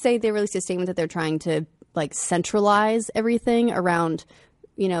 they did say, they released a statement that they're trying to like centralize everything around,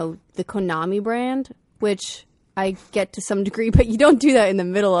 the Konami brand, which I get to some degree, but you don't do that in the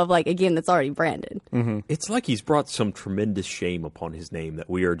middle of like a game that's already branded. Mm-hmm. It's like he's brought some tremendous shame upon his name that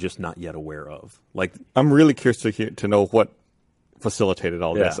we are just not yet aware of. Like, I'm really curious to know what facilitated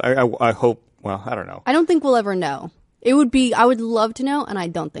all Yeah. this. I hope. Well, I don't know. I don't think we'll ever know. I would love to know, and I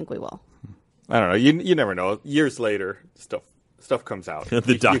don't think we will. I don't know. You never know. Years later, stuff comes out.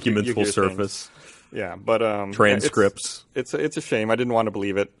 the documents you will hear surface. things. Yeah, but Transcripts. It's a shame. I didn't want to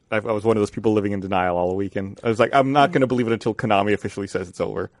believe it. I was one of those people living in denial all weekend. I was like, I'm not going to believe it until Konami officially says it's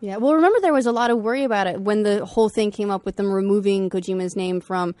over. Yeah, well, remember there was a lot of worry about it when the whole thing came up with them removing Kojima's name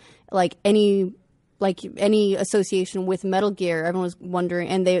from any association with Metal Gear. Everyone was wondering,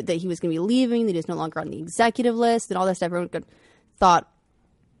 and that he was going to be leaving. That he was no longer on the executive list, and all that stuff. Everyone thought,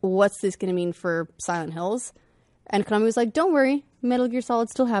 what's this going to mean for Silent Hills? And Konami was like, don't worry, Metal Gear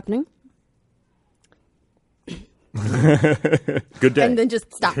Solid's still happening. Good day. And then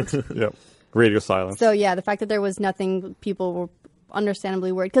just stopped. Yep. Radio silence. So yeah, the fact that there was nothing, people were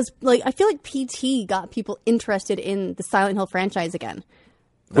understandably worried because I feel like PT got people interested in the Silent Hill franchise again.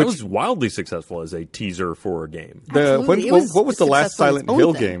 That was wildly successful as a teaser for a game. Absolutely. It was what was the last successful in its Silent own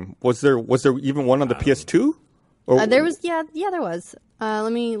Hill thing. game? Was there even one on the PS2? Or, There was, yeah, there was.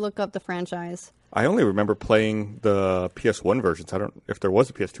 Let me look up the franchise. I only remember playing the PS1 versions. I don't if there was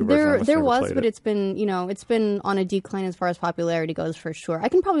a PS2 version. I must There have never was, played but it. it's been on a decline as far as popularity goes for sure. I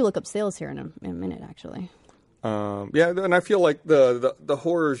can probably look up sales here in a minute, actually. Yeah, and I feel like the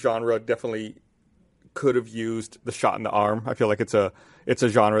horror genre definitely could have used the shot in the arm. I feel like it's a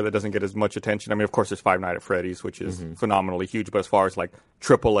genre that doesn't get as much attention. I mean, of course, there's Five Nights at Freddy's, which is phenomenally huge, but as far as like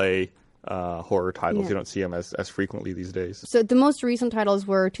AAA horror titles, Yeah. you don't see them as frequently these days. So the most recent titles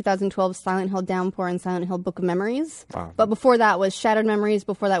were 2012 Silent Hill Downpour and Silent Hill Book of Memories. Wow. But before that was Shattered Memories,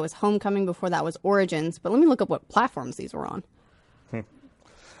 before that was Homecoming, before that was Origins. But let me look up what platforms these were on.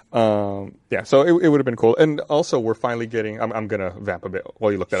 Yeah, so it would have been cool. And also, we're finally getting. I'm gonna vamp a bit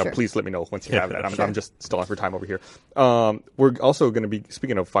while you look that Sure. up. Please let me know once you have that. Sure. I'm just stalling for time over here. We're also going to be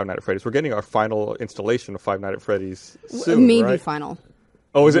speaking of Five Nights at Freddy's. We're getting our final installation of Five Nights at Freddy's soon, Maybe right? final.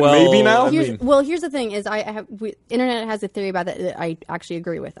 Oh, is it Well, maybe now? Here's the thing: is internet has a theory about that I actually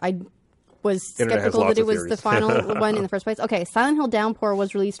agree with. I was Internet has skeptical lots that it of was the theories. final one in the first place. Okay, Silent Hill Downpour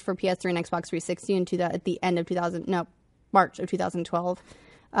was released for PS3 and Xbox 360 at the end of March of 2012.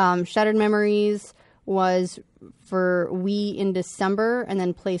 Shattered Memories was for Wii in December, and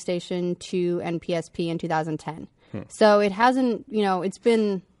then PlayStation 2 and PSP in 2010. So it hasn't, it's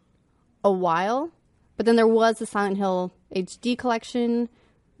been a while. But then there was the Silent Hill HD collection,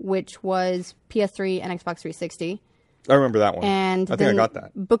 which was PS3 and Xbox 360. I remember that one. And I think I then got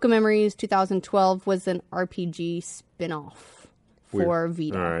that. Book of Memories 2012 was an RPG spin-off for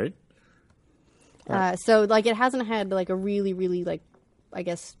Vita. All right. So it hasn't had a really, really I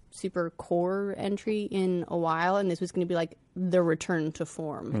guess super core entry in a while, and this was going to be the return to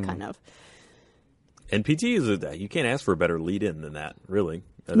form kind of. And PT you can't ask for a better lead-in than that, really.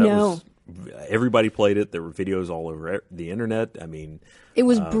 No. Everybody played it. There were videos all over the internet. I mean, It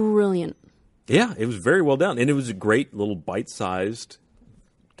was brilliant. yeah, it was very well done, and it was a great little bite-sized.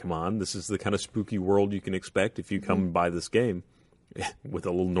 Come on, this is the kind of spooky world you can expect if you come by this game, with a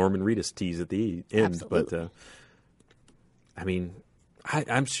little Norman Reedus tease at the end. Absolutely. But I mean,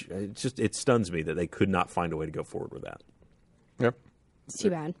 it stuns me that they could not find a way to go forward with that. Yep. It's too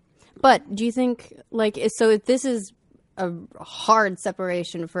bad. But do you think, like, so if this is a hard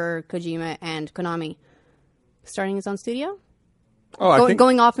separation for Kojima and Konami, starting his own studio?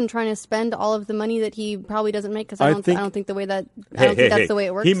 Going off and trying to spend all of the money that he probably doesn't make, because I don't think the way that that's the way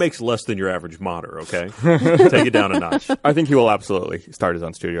it works. He makes less than your average modder. Okay, take it down a notch. I think he will absolutely start his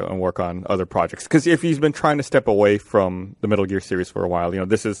own studio and work on other projects. Because if he's been trying to step away from the Metal Gear series for a while,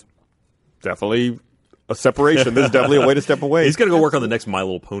 this is definitely a separation. This is definitely a way to step away. He's going to go work on the next My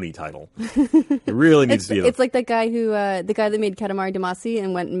Little Pony title. It really needs to be. It's like that guy the guy that made Katamari Damacy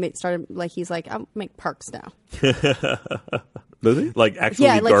and went and started, like, he's like, I'll make parks now. Does he? Like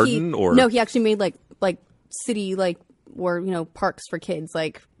actually garden or no? He actually made like city or parks for kids,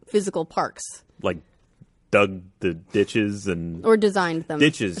 like physical parks. Like dug the ditches or designed them.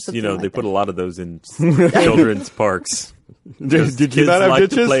 Ditches, they put a lot of those in children's parks. Did you not have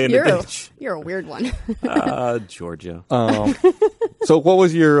ditches? Play in You're a weird one. Georgia. So what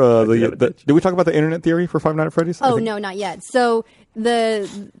was your did we talk about the internet theory for Five Nights at Freddy's? Oh no, not yet. So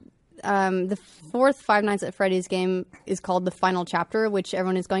the fourth Five Nights at Freddy's game is called The Final Chapter, which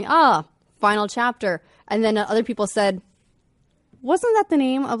everyone is going, Final Chapter. And then other people said, wasn't that the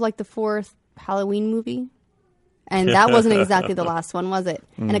name of like the fourth Halloween movie? And that wasn't exactly the last one, was it?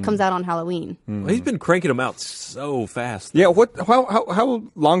 And it comes out on Halloween. Well, he's been cranking them out so fast. Yeah, how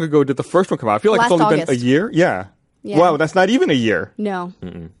long ago did the first one come out? I feel like it's only been a year. Yeah. Wow, that's not even a year. No.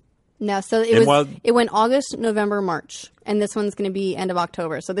 No, so it went August, November, March, and this one's going to be end of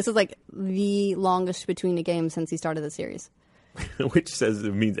October. So this is like the longest between the games since he started the series. Which says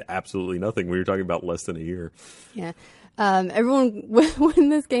it means absolutely nothing when you're talking about less than a year. Yeah. Everyone, when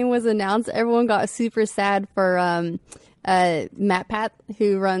this game was announced, everyone got super sad for MatPat,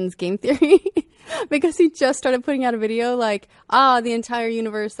 who runs Game Theory, because he just started putting out a video like, the entire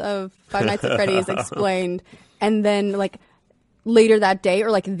universe of Five Nights at Freddy's explained, and then like later that day, or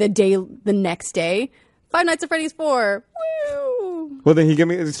like the next day, Five Nights at Freddy's 4. Woo! Well, then he gave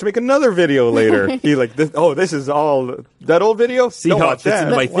me to make another video later. He like, this is all that old video. See how it fits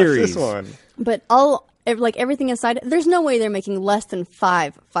into my theories. This one. But everything aside, there's no way they're making less than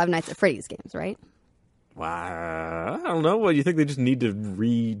five Nights at Freddy's games, right? Wow, I don't know. Well, you think they just need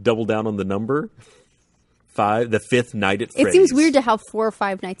to double down on the number? 5, the fifth night at Freddy's. It seems weird to have 4 or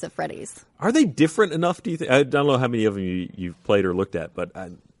 5 Nights at Freddy's. Are they different enough, do you think? I don't know how many of them you've played or looked at, but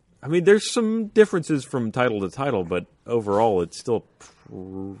I mean, there's some differences from title to title, but overall, it's still,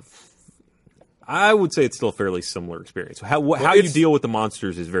 I would say it's still a fairly similar experience. How you deal with the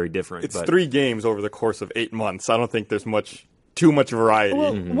monsters is very different. It's 3 games over the course of 8 months. I don't think there's too much variety.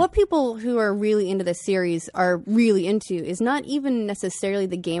 Well, what people who are really into the series are really into is not even necessarily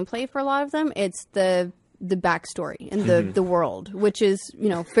the gameplay for a lot of them. It's the backstory and the world, which is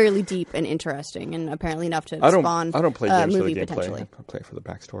fairly deep and interesting, and apparently enough to spawn. I don't play games movie for the potentially. gameplay. I play for the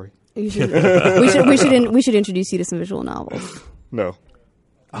backstory. You should, we should introduce you to some visual novels. No.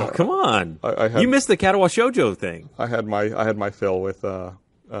 Oh, come on! You missed the Katawa Shoujo thing. I had my fill with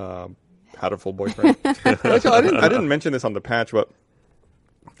Hatoful Boyfriend. Actually, I didn't mention this on the patch, but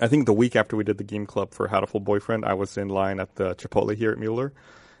I think the week after we did the game club for Hatoful Boyfriend, I was in line at the Chipotle here at Mueller,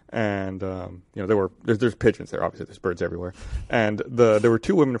 and there's pigeons there. Obviously, there's birds everywhere, and there were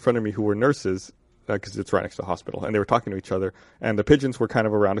 2 women in front of me who were nurses. Because it's right next to the hospital, and they were talking to each other, and the pigeons were kind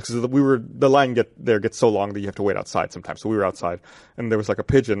of around because the line gets so long that you have to wait outside sometimes. So we were outside, and there was like a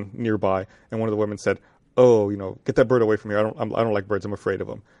pigeon nearby, and one of the women said, "Oh, get that bird away from me. I don't like birds. I'm afraid of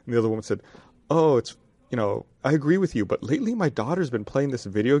them." And the other woman said, "Oh, it's I agree with you, but lately my daughter's been playing this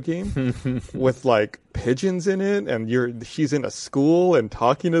video game with like pigeons in it, and she's in a school and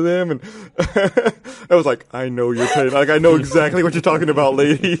talking to them." And I was like, "I know you're playing. Like I know exactly what you're talking about,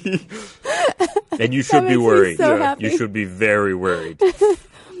 lady." And you should be worried. So happy. You should be very worried.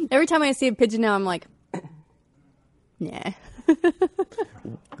 Every time I see a pigeon now, I'm like, nah.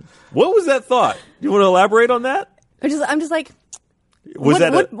 What was that thought? You want to elaborate on that? I'm just like,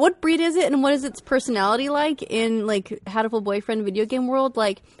 what breed is it, and what is its personality like in like Hatoful Boyfriend video game world?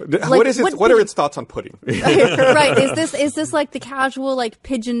 Like, what are its thoughts on pudding? Right? Is this like the casual like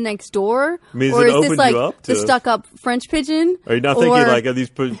pigeon next door, or is this like the stuck up French pigeon? Are you not thinking like of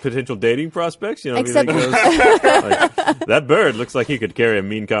these potential dating prospects? Except like, that bird looks like he could carry a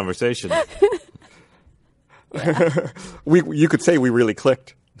mean conversation. You could say we really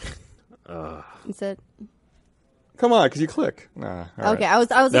clicked. Is it? Come on, because you click. Nah, okay, I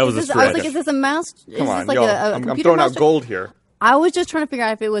was like, is this a mouse? Come on, like I'm throwing out gold here. I was just trying to figure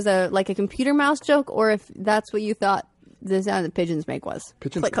out if it was a computer mouse joke, or if that's what you thought the sound the pigeons make was.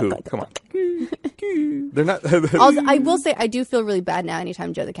 Pigeons Click, coo. click, click, Come on. click. They're not. Also, I will say I do feel really bad now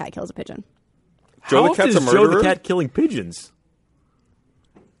anytime Joe the cat kills a pigeon. Joe How the cat's often a is Joe the murderer? cat killing pigeons?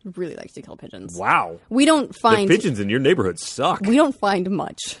 Really likes to kill pigeons. Wow. We don't The find pigeons in your neighborhood suck. we don't find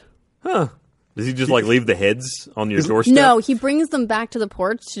much. Huh. Does he just like leave the heads on your doorstep? No, he brings them back to the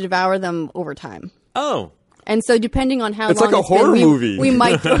porch to devour them over time. Oh. And so, depending on how It's long like a it's been, horror we, movie.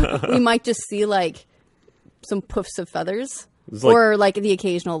 we might just see like some puffs of feathers, It's like- or like the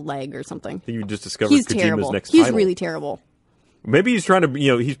occasional leg or something. I think you just discovered He's Kojima's terrible. next He's title. really terrible. Maybe he's trying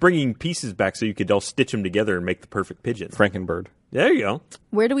to, he's bringing pieces back so you could all stitch them together and make the perfect pigeon. Frankenbird. There you go.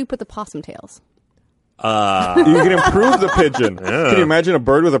 Where do we put the possum tails? You can improve the pigeon. Can you imagine a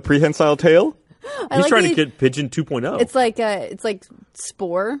bird with a prehensile tail? He's trying to get Pigeon 2.0. It's like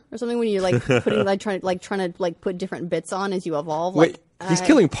Spore or something when you're like putting like trying to put different bits on as you evolve. Wait, Like, he's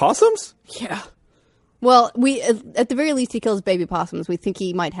killing possums? Yeah. Well, we at the very least he kills baby possums. We think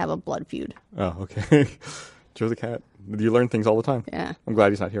he might have a blood feud. Oh, okay. Joe the cat. You learn things all the time. Yeah. I'm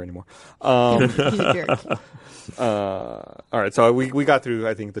glad he's not here anymore. He's a jerk. All right, so we got through,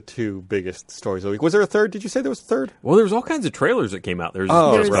 I think, the two biggest stories of the week. Was there a third? Did you say there was a third? Well, there's all kinds of trailers that came out. There's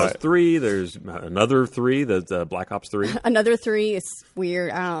Oh, Just Cause right. 3, there's another 3, the Black Ops 3. Another 3 is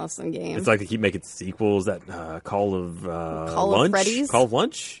weird. I don't know, some game. It's like they keep making sequels. That Call of Call of Lunch? Freddy's? Call of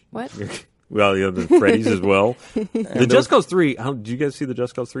Lunch? What? Well, the Freddy's as well. The Just Cause 3, did you guys see the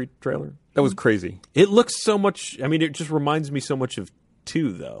Just Cause 3 trailer? That was crazy. It looks so much, it just reminds me so much of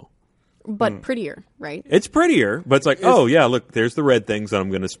 2, though. But prettier, right? It's prettier, but it's like, oh, yeah, look, there's the red things that I'm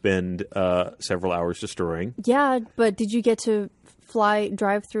going to spend several hours destroying. Yeah, but did you get to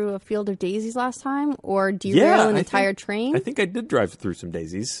drive through a field of daisies last time, or derail an entire train? I think I did drive through some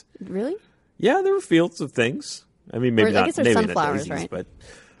daisies. Really? Yeah, there were fields of things. Maybe Or I not. guess they're maybe not sunflowers, daisies, right? But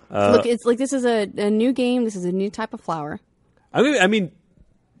Look, it's like this is a new game. This is a new type of flower. I mean,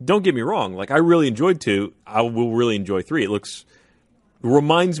 don't get me wrong. Like, I really enjoyed 2. I will really enjoy 3. It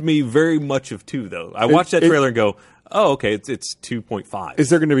reminds me very much of 2, though. I watched that trailer and go, oh, okay, it's 2.5. Is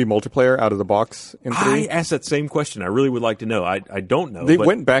there going to be multiplayer out of the box in 3? I asked that same question. I really would like to know. I don't know. They but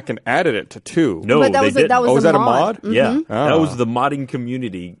went back and added it to 2. No, But that they was didn't. that was Oh, was the that a mod. mod? Yeah, Ah. that was the modding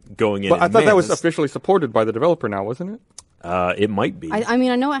community going in. But I and thought that man, was this- officially supported by the developer now, wasn't it? It might be. I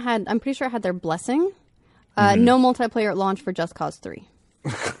mean, I know it had. I'm pretty sure it had their blessing. Mm-hmm. No multiplayer at launch for Just Cause 3.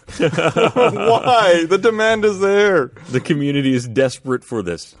 Why? The demand is there. The community is desperate for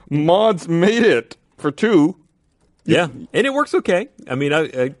this. Mods made it for 2. Yeah, and it works okay. I mean,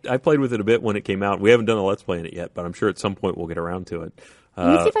 I played with it a bit when it came out. We haven't done a Let's Play in it yet, but I'm sure at some point we'll get around to it. Let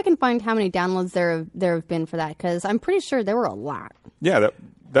me see if I can find how many downloads there have been for that, because I'm pretty sure there were a lot. Yeah,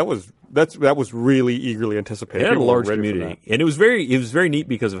 that was really eagerly anticipated. It had a People were large ready for community, and it was very neat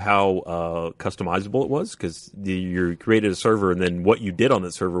because of how customizable it was. Because you created a server, and then what you did on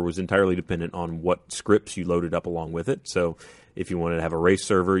that server was entirely dependent on what scripts you loaded up along with it. So, if you wanted to have a race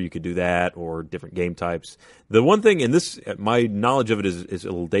server, you could do that, or different game types. The one thing, and this, my knowledge of it is a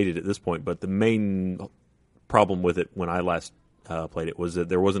little dated at this point, but the main problem with it when I last played it was that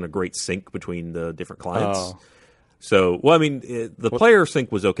there wasn't a great sync between the different clients. Oh. So, well, I mean, the player sync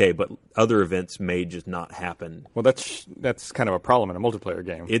was okay, but other events may just not happen. Well, that's kind of a problem in a multiplayer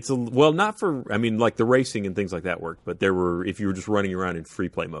game. It's not for, I mean, like the racing and things like that worked, but if you were just running around in free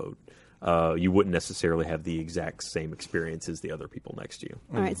play mode, you wouldn't necessarily have the exact same experience as the other people next to you.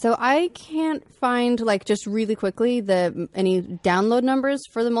 All right, so I can't find, like, just really quickly any download numbers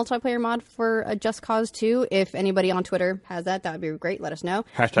for the multiplayer mod for Just Cause 2. If anybody on Twitter has that would be great. Let us know.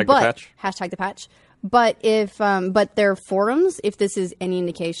 Hashtag the patch. Hashtag the patch. But but their forums, if this is any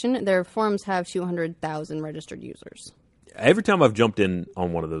indication, their forums have 200,000 registered users. Every time I've jumped in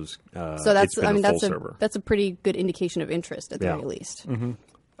on one of those, So that's it's been a full that's server. that's a pretty good indication of interest at the Yeah. very least. Mm-hmm.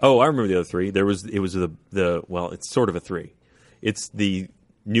 Oh, I remember the other 3. It was the well, it's sort of a 3. It's the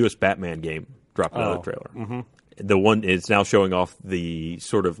newest Batman game dropped another trailer. Mm-hmm. The one it's now showing off the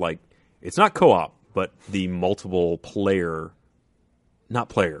sort of like, it's not co-op, but the multiple player. Not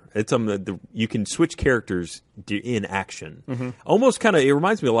player. It's you can switch characters in action. Mm-hmm. Almost kind of. It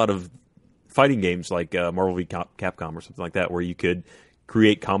reminds me a lot of fighting games like Marvel v. Capcom or something like that, where you could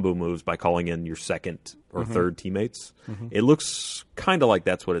create combo moves by calling in your second or third teammates. It looks kind of like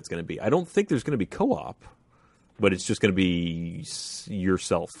that's what it's going to be. I don't think there's going to be co-op, but it's just going to be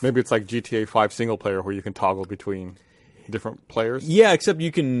yourself. Maybe it's like GTA 5 single player where you can toggle between different players. Yeah, except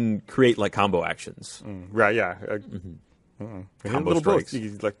you can create like combo actions. Right, yeah. Combo little strikes.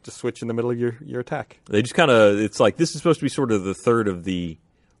 You like just switch in the middle of your attack. They just kind of, it's like, this is supposed to be sort of the third of the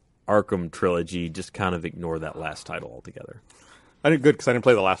Arkham trilogy. Just kind of ignore that last title altogether. I did good because I didn't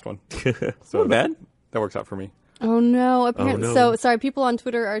play the last one. So Not bad. That works out for me. Oh no! Apparently, no. so sorry. People on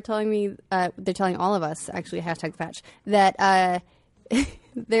Twitter are telling me they're telling all of us actually #Patch that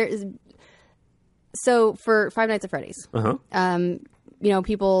there is. So for Five Nights at Freddy's,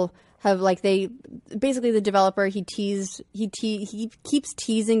 people have basically the developer he keeps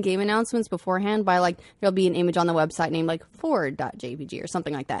teasing game announcements beforehand by there'll be an image on the website named forward.jpg or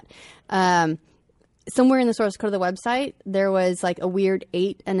something like that. Somewhere in the source code of the website there was a weird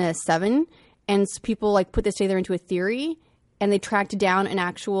 8 and a 7. And people put this together into a theory, and they tracked down an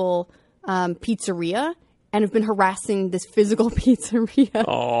actual pizzeria and have been harassing this physical pizzeria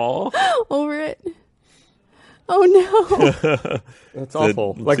over it. Oh no! That's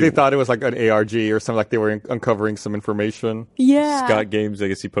awful. They thought it was an ARG or something. They were uncovering some information. Yeah. Scott Games, I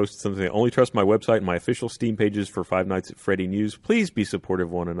guess he posted something. Only trust my website and my official Steam pages for Five Nights at Freddy news. Please be supportive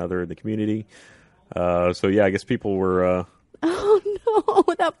of one another in the community. I guess people were. Oh no,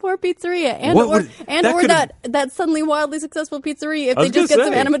 that poor pizzeria, that suddenly wildly successful pizzeria. If they just get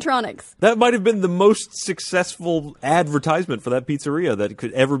some animatronics, that might have been the most successful advertisement for that pizzeria that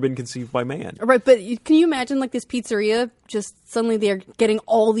could ever been conceived by man. Right, but can you imagine this pizzeria? Just suddenly they're getting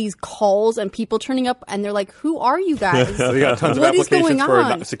all these calls and people turning up, and they're like, "Who are you guys? They got tons of applications for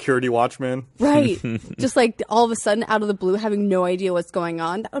a security watchman." Right, just all of a sudden out of the blue, having no idea what's going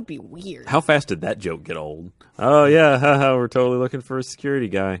on. That would be weird. How fast did that joke get old? Oh yeah, haha, we're totally looking for a security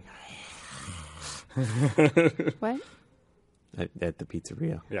guy. What? At the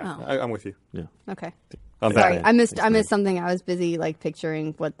pizzeria. Yeah, Oh. I'm with you. Yeah. Okay. On Sorry, that. I missed something. I was busy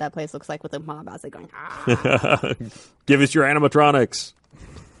picturing what that place looks like with the mob. I was going, ah. Give us your animatronics.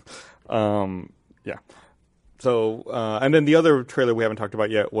 Yeah. So, and then the other trailer we haven't talked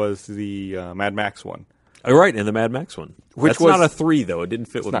about yet was the Mad Max one. Oh, right, and the Mad Max one. Which That's was not a 3, though. It didn't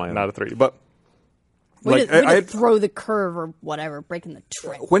fit with my own. Not a 3, but Way to throw the curve or whatever, breaking the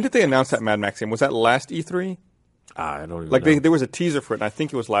trail. when did they announce that Mad Max game? Was that last E3? I don't even know. There was a teaser for it, and I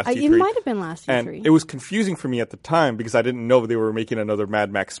think it was last E3. It might have been last E3. And it was confusing for me at the time because I didn't know they were making another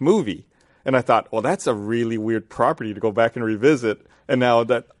Mad Max movie. And I thought, well, that's a really weird property to go back and revisit. And now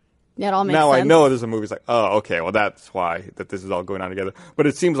that Yeah, it all makes now sense. I know there's a movie. It's like, oh, okay, well, that's why that this is all going on together. But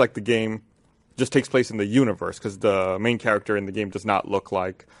it seems like the game just takes place in the universe because the main character in the game does not look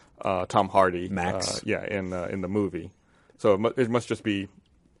like Tom Hardy. Max. In the movie. So it must just be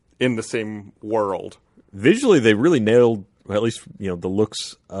in the same world. Visually, they really nailed, at least the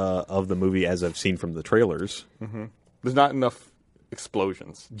looks of the movie as I've seen from the trailers. Mm-hmm. There's not enough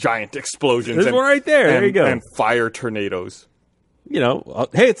explosions, giant explosions. There's one right there. There you go. And fire tornadoes.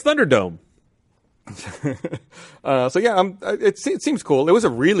 Hey, it's Thunderdome. So yeah, it seems cool. It was a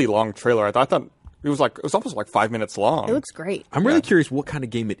really long trailer. I thought it was almost 5 minutes long. It looks great. I'm really curious what kind of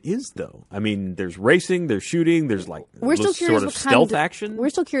game it is, though. I mean, there's racing, there's shooting, there's we're still curious sort of what stealth kind of, action. We're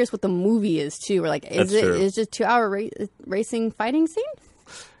still curious what the movie is too. We're That's true. Is it 2-hour racing fighting scene?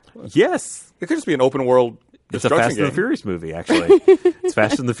 Yes, It could just be an open world. it's a destruction Fast and the game. Furious movie. Actually, it's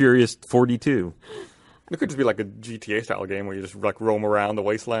Fast and the Furious 42. It could just be like a GTA style game where you just roam around the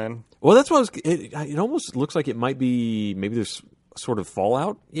wasteland. Well, that's what it almost looks like. It might be maybe there's sort of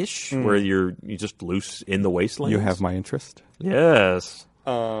Fallout-ish where you're just loose in the wasteland. You have my interest. Yes.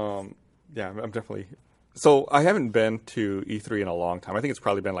 Yeah, I'm definitely. So I haven't been to E3 in a long time. I think it's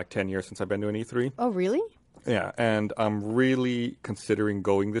probably been 10 years since I've been to an E3. Oh, really? Yeah, and I'm really considering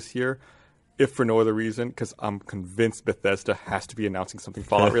going this year, if for no other reason, because I'm convinced Bethesda has to be announcing something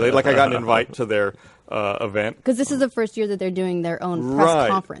Fallout related. I got an invite to their event. Because this is the first year that they're doing their own press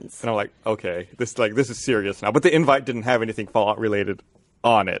conference. And I'm like, okay, this is serious now. But the invite didn't have anything Fallout related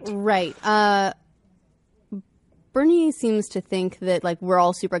on it. Right. Bernie seems to think that we're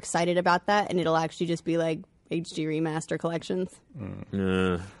all super excited about that, and it'll actually just be HD remaster collections.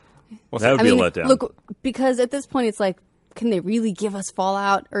 That would be a letdown. Look, because at this point it's can they really give us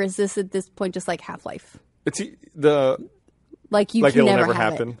Fallout, or is this at this point just like Half-Life? It's the you can it'll never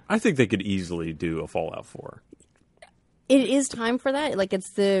have happen. It. I think they could easily do a Fallout 4. It is time for that.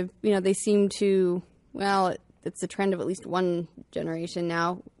 It's the they seem to it's the trend of at least one generation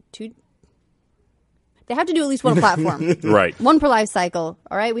now. Two. They have to do at least one platform, Right? One per life cycle.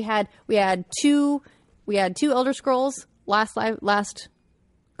 All right, we had two Elder Scrolls last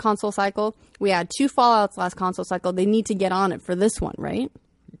console cycle. We had 2 Fallouts last console cycle. They need to get on it for this one, right?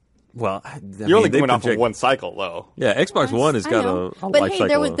 Well, You're only going off of one cycle, though. Yeah, Xbox One has got a but life hey,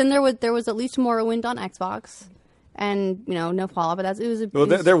 cycle. there was at least Morrowind on Xbox, and no Fallout.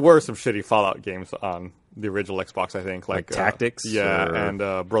 But There were some shitty Fallout games on the original Xbox, I think, like Tactics, and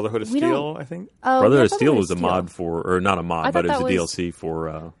Brotherhood of Steel, I think. Brotherhood of Steel was a mod for, or not a mod, but it was a DLC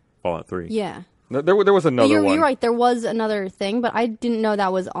for Fallout 3. Yeah. No, there was another one. You're right. There was another thing, but I didn't know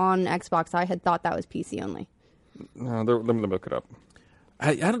that was on Xbox. I had thought that was PC only. No, let me look it up.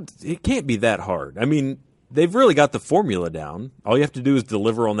 I don't. It can't be that hard. I mean, they've really got the formula down. All you have to do is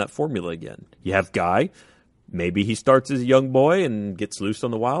deliver on that formula again. You have Guy. Maybe he starts as a young boy and gets loose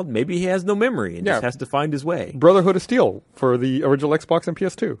on the wild. Maybe he has no memory and just has to find his way. Brotherhood of Steel for the original Xbox and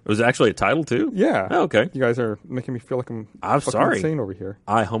PS2. It was actually a title, too? Yeah. Oh, okay. You guys are making me feel like I'm sorry. insane over here.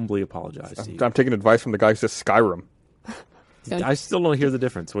 I humbly apologize to you. I'm taking advice from the guy who says Skyrim. I still don't hear the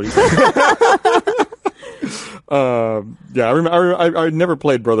difference. What do you think? I never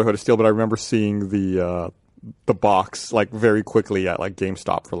played Brotherhood of Steel, but I remember seeing the box like very quickly at like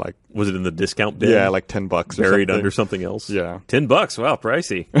GameStop for like. Was it in the discount bin? Yeah, like $10 or buried something. under something else. Yeah, $10. Wow,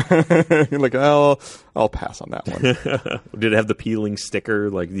 pricey. You're like, I'll pass on that one. Did it have the peeling sticker?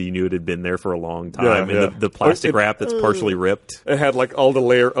 Like you knew it had been there for a long time, and the plastic wrap that's partially ripped. It had like all the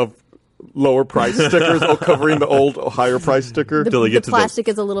layer of lower price stickers all covering the old higher price sticker. The plastic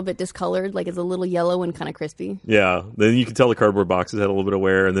is a little bit discolored, like it's a little yellow and kind of crispy. Yeah, then you can tell the cardboard boxes had a little bit of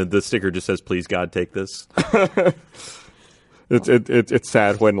wear, and then the sticker just says, "Please God, take this." It's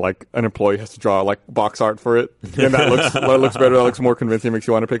sad when like an employee has to draw like box art for it, and that looks better. That looks more convincing. Makes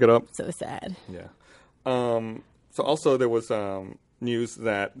you want to pick it up. So sad. Yeah. So also there was news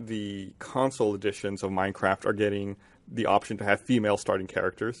that the console editions of Minecraft are getting the option to have female starting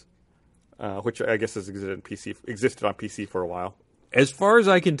characters. Which I guess has existed on PC for a while. As far as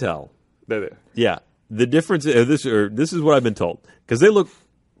I can tell, yeah, the difference. This is what I've been told, because they look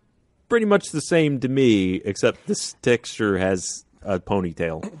pretty much the same to me, except this texture has a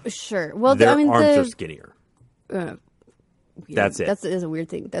ponytail. Sure. Well, their I mean, arms are skinnier. That's it. That is a weird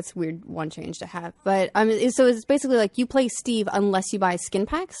thing. That's a weird one change to have. But I mean, so it's basically like you play Steve unless you buy skin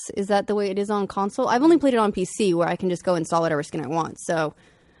packs. Is that the way it is on console? I've only played it on PC, where I can just go install whatever skin I want. So.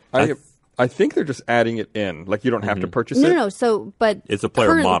 I think they're just adding it in. Like, you don't have to purchase it. No. So, but it's a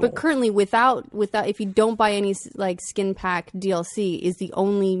player model. But currently, without, if you don't buy any like skin pack DLC, is the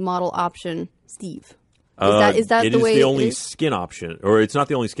only model option Steve. Is that it the way? It is the only skin option, or it's not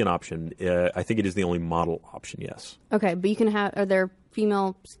the only skin option. I think it is the only model option. Yes. Okay, but you can have. Are there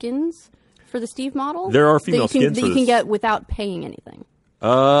female skins for the Steve model? There are female skins that you can get without paying anything.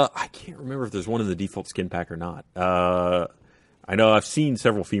 I can't remember if there's one in the default skin pack or not. I know I've seen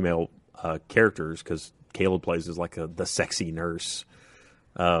several female characters because Caleb plays as like the sexy nurse.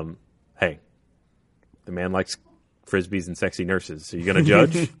 Hey, the man likes frisbees and sexy nurses. So you going to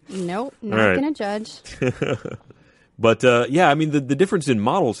judge? Nope, not going to judge. But yeah, I mean the difference in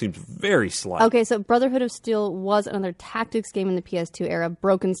model seems very slight. Okay, so Brotherhood of Steel was another tactics game in the PS2 era.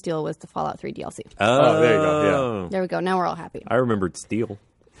 Broken Steel was the Fallout 3 DLC. Oh, there you go. Yeah, there we go. Now we're all happy. I remembered Steel.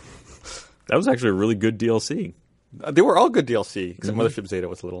 That was actually a really good DLC. They were all good DLC, except Mothership Zeta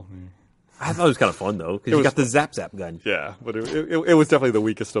was a little. I thought it was kind of fun though because you got the zap gun. Yeah, but it was definitely the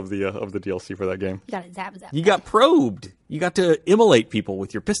weakest of the DLC for that game. You got a zap. You got probed. You got to immolate people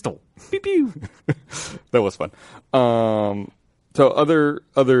with your pistol. Pew pew. That was fun. So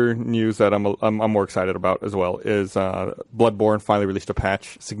other news that I'm more excited about as well is Bloodborne finally released a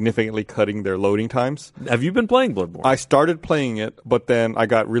patch significantly cutting their loading times. Have you been playing Bloodborne? I started playing it, but then I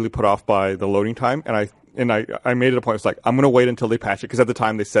got really put off by the loading time, and I made it a point. It's like, I'm going to wait until they patch it, because at the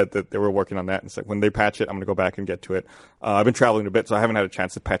time they said that they were working on that. And it's like, when they patch it, I'm going to go back and get to it. I've been traveling a bit, so I haven't had a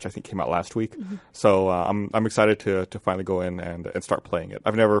chance to patch. I think came out last week. Mm-hmm. So I'm excited to finally go in and start playing it.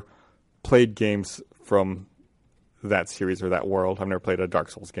 I've never played games from that series or that world. I've never played a Dark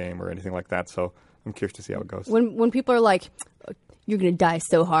Souls game or anything like that. So I'm curious to see how it goes. When people are like, you're going to die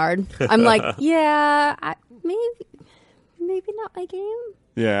so hard, I'm like, yeah, maybe not my game.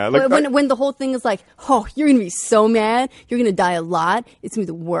 Yeah, like when the whole thing is like, oh, you're gonna be so mad, you're gonna die a lot. It's gonna be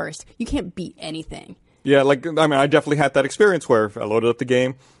the worst. You can't beat anything. Yeah, like I mean, I definitely had that experience where I loaded up the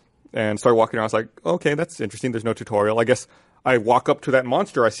game and started walking around. I was like, okay, that's interesting. There's no tutorial. I guess I walk up to that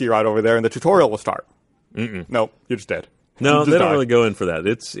monster I see right over there, and the tutorial will start. Nope, you're just dead. No, they don't really go in for that.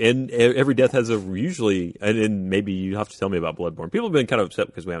 It's and every death has usually, and maybe you have to tell me about Bloodborne. People have been kind of upset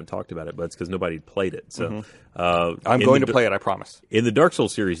because we haven't talked about it, but it's because nobody played it. So I'm going to play it, I promise. In the Dark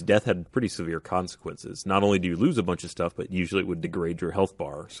Souls series, death had pretty severe consequences. Not only do you lose a bunch of stuff, but usually it would degrade your health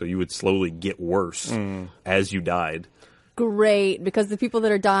bar, so you would slowly get worse as you died. Great, because the people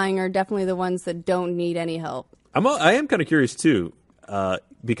that are dying are definitely the ones that don't need any help. I am kind of curious too,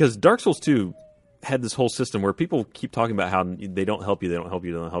 because Dark Souls 2 had this whole system where people keep talking about how they don't help you, they don't help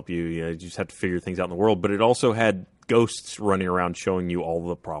you, they don't help you. You just have to figure things out in the world. But it also had ghosts running around showing you all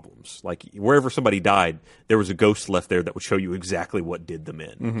the problems. Like wherever somebody died, there was a ghost left there that would show you exactly what did them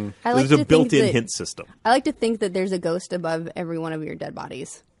in. Mm-hmm. There's a built-in hint system. I like to think that there's a ghost above every one of your dead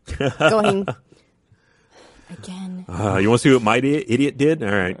bodies. Going again. You want to see what my idiot did? All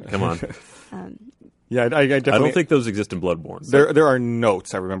right, come on. Yeah, I definitely. I don't think those exist in Bloodborne. There are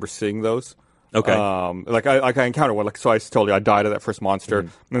notes. I remember seeing those. Okay. Like I encountered one. Like, so I told you I died of that first monster,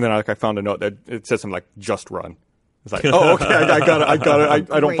 and then I found a note that it says something like "just run." It's like, oh, okay, I got it. I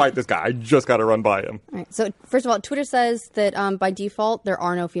don't Great. fight this guy. I just got to run by him. All right. So first of all, Twitter says that by default there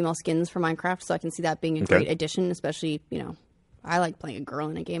are no female skins for Minecraft, so I can see that being a great addition. Especially, I like playing a girl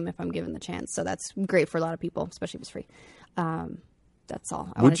in a game if I'm given the chance, so that's great for a lot of people, especially if it's free. That's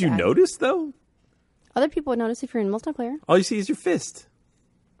all. Would you notice though? Other people would notice if you're in multiplayer. All you see is your fist.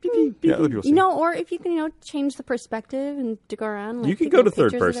 Beep, beep, beep. Yeah, other people see. Or if you can, change the perspective and to go around. Like, You can taking go to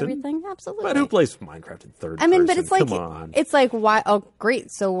third pictures of person. Everything. Absolutely. But who plays Minecraft in third I mean, person? but it's like Come on. it's like why? Oh, great!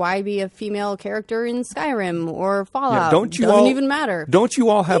 So why be a female character in Skyrim or Fallout? don't you Doesn't all even matter. Don't you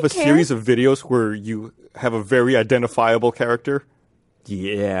all have Who a cares? series of videos where you have a very identifiable character?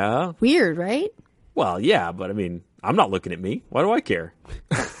 Yeah. Weird, right? Well, yeah, but I mean, I'm not looking at me. Why do I care?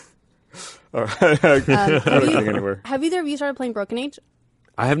 All right. I don't think anywhere. Have either of you started playing Broken Age?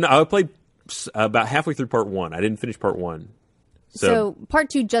 I have not. I played about halfway through part 1. I didn't finish part 1. So part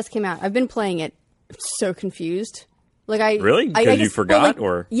 2 just came out. I've been playing it. I'm so confused. Really? I 'Cause you guess- forgot,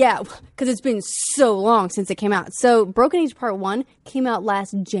 or? Yeah, because it's been so long since it came out. So Broken Age Part 1 came out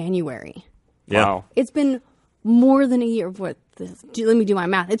last January. Yeah. Wow. It's been more than a year. Let me do my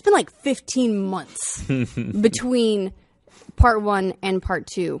math. It's been like 15 months between Part 1 and Part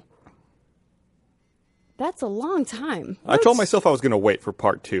 2. That's a long time. I told myself I was going to wait for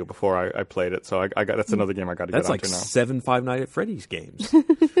part 2 before I played it, so I got that's another game I got to get That's like onto now. 7 Five Nights at Freddy's games.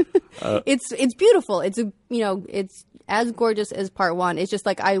 It's beautiful. It's as gorgeous as Part 1. It's just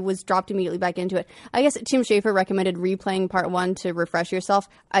like I was dropped immediately back into it. I guess Tim Schafer recommended replaying Part 1 to refresh yourself.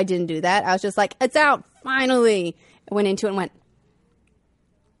 I didn't do that. I was just like, it's out finally. I went into it and went,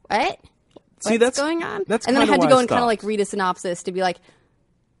 what? See, What's that's going on? That's and then I kinda had to why go and kind of stopped. like read a synopsis to be like,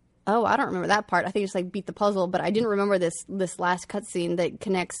 oh, I don't remember that part. I think it's like beat the puzzle, but I didn't remember this last cutscene that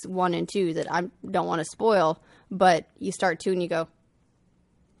connects 1 and 2 that I don't want to spoil. But you start 2 and you go,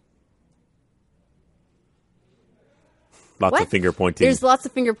 Lots what? of finger pointing. There's lots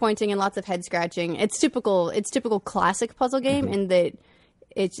of finger pointing and lots of head scratching. It's typical classic puzzle game in that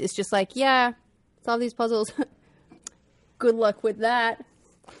it's just like, yeah, solve these puzzles. Good luck with that.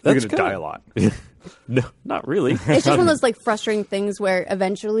 You're That's going to die a lot. No, not really. It's just one of those like frustrating things where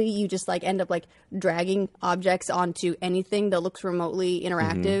eventually you just like end up like dragging objects onto anything that looks remotely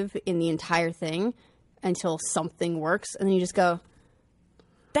interactive in the entire thing until something works, and then you just go,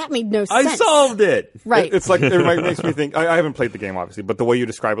 that made no sense. I solved it. Right. It's like it makes me think. I haven't played the game obviously, but the way you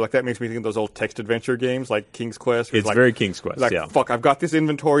describe it like that makes me think of those old text adventure games like King's Quest. where It's like, very King's Quest, Like yeah. fuck, I've got this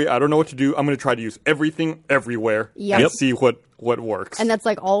inventory. I don't know what to do. I'm going to try to use everything everywhere Yep. and see what works. And that's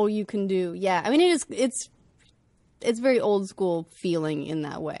like all you can do. Yeah, I mean it's very old school feeling in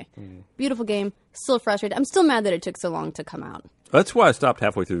that way. Beautiful game, still frustrated. I'm still mad that it took so long to come out. That's why I stopped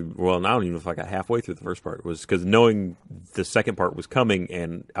halfway through. Well, I don't even know if I got halfway through the first part. Was because knowing the second part was coming,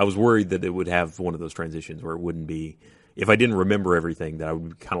 and I was worried that it would have one of those transitions where it wouldn't be. If I didn't remember everything, that I would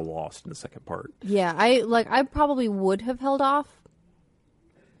be kind of lost in the second part. Yeah, I probably would have held off.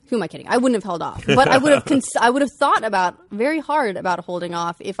 Who am I kidding? I wouldn't have held off, but I would have I would have thought about very hard about holding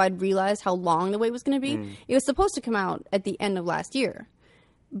off if I'd realized how long the wait was going to be. It was supposed to come out at the end of last year,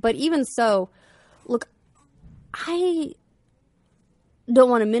 but even so, look, I don't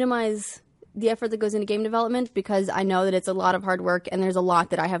want to minimize the effort that goes into game development because I know that it's a lot of hard work and there's a lot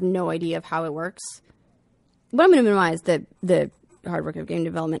that I have no idea of how it works. But I'm going to minimize the hard work of game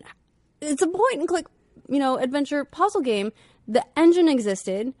development. It's a point and click, adventure puzzle game. The engine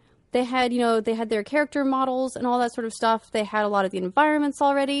existed. They had, they had their character models and all that sort of stuff. They had a lot of the environments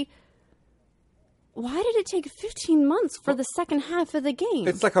already. Why did it take 15 months for the second half of the game?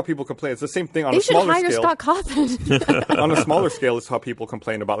 it's like how people complain. It's the same thing on They a should smaller hire scale. Scott Cawthon. On a smaller scale, it's how people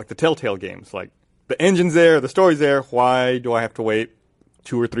complain about like the Telltale games. Like the engine's there, the story's there. Why do I have to wait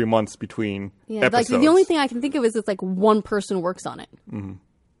 2 or 3 months between Yeah, like episodes? the only thing I can think of is it's like one person works on it.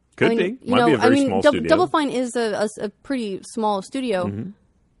 Could be. Might be a very small studio. Double Fine is a pretty small studio.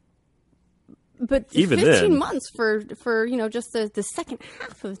 But Even 15 then- months for just the second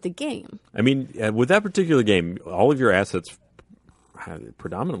half of the game. I mean, with that particular game, all of your assets,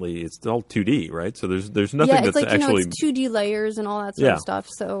 predominantly, it's all 2D, right? So there's nothing Yeah, it's that's like actually. it's 2D layers and all that sort Yeah. of stuff.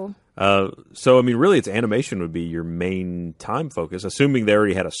 So So I mean, really, its animation would be your main time focus, assuming they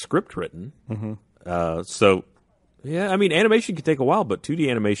already had a script written. So, yeah, I mean, animation can take a while, but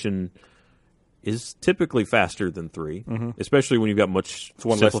 2D animation is typically faster than 3, especially when you've got much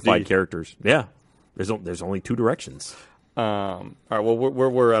one less simplified D. characters. Yeah, there's only 2 directions. All right. Well,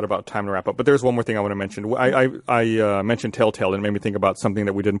 we're at about time to wrap up. But there's one more thing I want to mention. I mentioned Telltale, and it made me think about something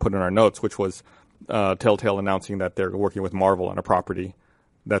that we didn't put in our notes, which was Telltale announcing that they're working with Marvel on a property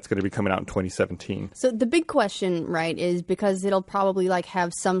that's going to be coming out in 2017. So the big question, right, is because it'll probably like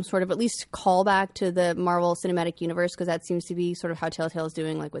have some sort of at least callback to the Marvel Cinematic Universe, because that seems to be sort of how Telltale is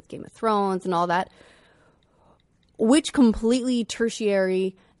doing, like with Game of Thrones and all that. Which completely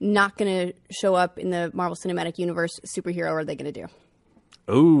tertiary, not going to show up in the Marvel Cinematic Universe superhero are they going to do?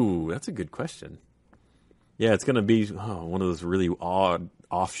 Oh, that's a good question. Yeah, it's going to be one of those really odd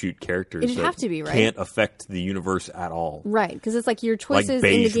offshoot characters It'd that have to be, right? Can't affect the universe at all. Right, because it's like your choices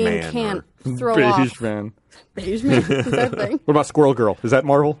Like in the Beige game Man can't or- throw Beige off. Man. Beige Man? Is that a thing? What about Squirrel Girl? Is that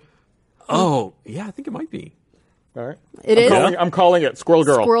Marvel? Oh, yeah, I think it might be. All right. It is? I'm calling it Squirrel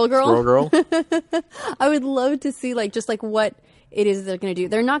Girl. Squirrel Girl? Squirrel Girl? I would love to see like just like what it is they're going to do.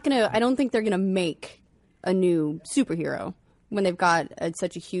 They're not going to. I don't think they're going to make a new superhero when they've got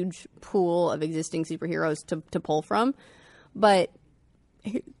such a huge pool of existing superheroes to pull from. But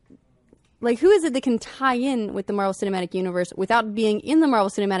like, who is it that can tie in with the Marvel Cinematic Universe without being in the Marvel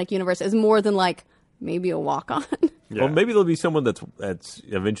Cinematic Universe as more than like maybe a walk-on? Yeah. Well, maybe there'll be someone that's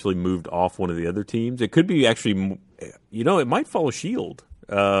eventually moved off one of the other teams. It could be actually, it might follow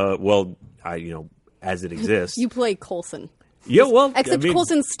S.H.I.E.L.D. As it exists. You play Coulson. Yeah, well, Except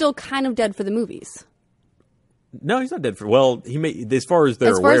Coulson's still kind of dead for the movies. No, he's not dead for. Well, he may. As far as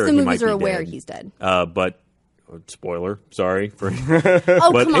they're As far aware, as the he movies might are be aware, dead. he's dead. But spoiler, sorry for.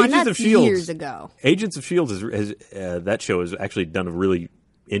 Oh, but come on, Agents that's of S.H.I.E.L.D. years ago. Agents of S.H.I.E.L.D. has that show has actually done a really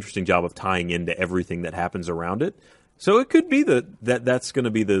interesting job of tying into everything that happens around it. So it could be that's going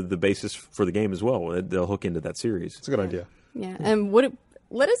to be the basis for the game as well. They'll hook into that series. It's a good idea. Yeah, and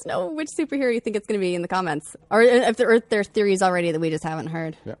let us know which superhero you think it's going to be in the comments, or if there's theories already that we just haven't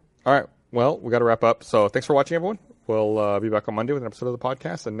heard. Yeah. All right. Well, we got to wrap up. So thanks for watching, everyone. We'll be back on Monday with an episode of the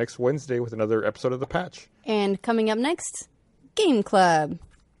podcast, and next Wednesday with another episode of The Patch. And coming up next, Game Club.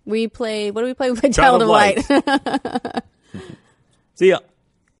 We play. What do we play? We play Child of Light. See ya.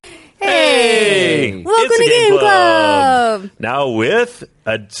 Hey! Welcome It's to the Game Club. Now with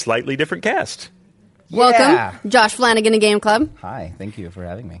a slightly different cast. Welcome, Josh Flanagan to Game Club. Hi, thank you for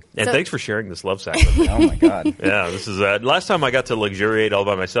having me. And So- thanks for sharing this love sack with me. Oh my god. Yeah, this is last time I got to luxuriate all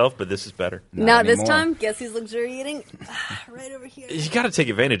by myself, but this is better. Not this anymore. time. Guess who's luxuriating? Right over here. You got to take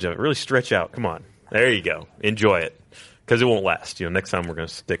advantage of it. Really stretch out. Come on. There you go. Enjoy it. Because it won't last. Next time we're going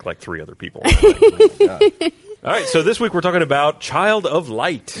to stick like 3 other people. All right, so this week we're talking about Child of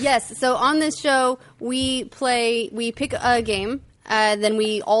Light. Yes. So on this show, we pick a game, then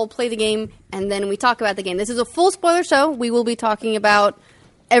we all play the game, and then we talk about the game. This is a full spoiler show. We will be talking about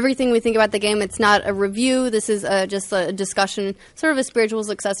everything we think about the game. It's not a review. This is just a discussion, sort of a spiritual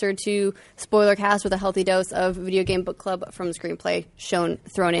successor to Spoiler Cast, with a healthy dose of Video Game Book Club from Screenplay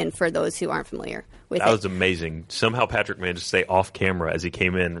thrown in for those who aren't familiar with That it. was amazing. Somehow Patrick managed to stay off camera as he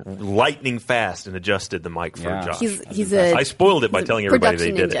came in lightning fast and adjusted the mic for Yeah. Josh. He's a I spoiled it by he's a telling everybody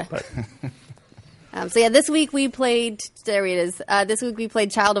they production did it. ninja. But So yeah, this week we played. There it is. This week we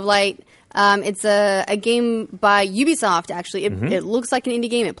played Child of Light. It's a game by Ubisoft. Actually, it looks like an indie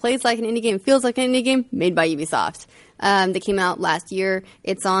game. It plays like an indie game. Feels like an indie game made by Ubisoft. That came out last year.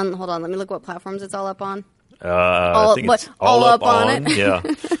 It's on. Hold on, let me look what platforms it's all up on. I think it's all up on it? Yeah.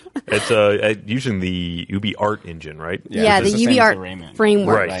 It's using the Ubi Art engine, right? Yeah, it's the same as UbiArt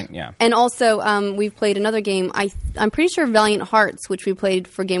framework. Right. Yeah. And also, we've played another game. I'm pretty sure Valiant Hearts, which we played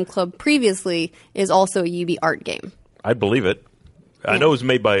for Game Club previously, is also a UbiArt game. I believe it. I know it was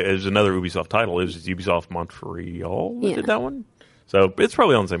made by another Ubisoft title. It was Ubisoft Montreal that did that one. So it's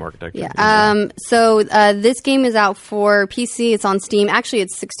probably on the same architecture. Yeah. So this game is out for PC. It's on Steam. Actually,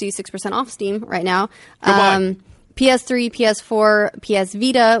 it's 66% off Steam right now. Goodbye. PS3, PS4, PS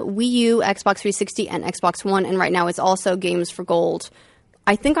Vita, Wii U, Xbox 360, and Xbox One. And right now, it's also Games for Gold.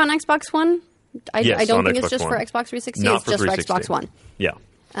 I think on Xbox One. Yes, I don't on think Xbox it's just One. for Xbox 360. Not it's for just 360. for Xbox One.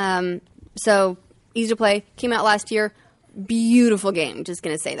 Yeah. So easy to play. Came out last year. Beautiful game. Just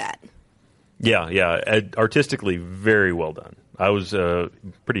gonna say that. Yeah. Artistically, very well done. I was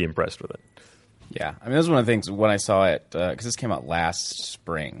pretty impressed with it. Yeah, I mean, that was one of the things when I saw it, because this came out last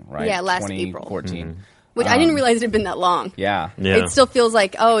spring, right? Yeah, last April. 2014. Which I didn't realize it had been that long. Yeah. Yeah. It still feels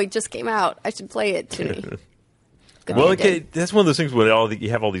like, oh, it just came out. I should play it to me. Good Well, thing it did. that's one of those things when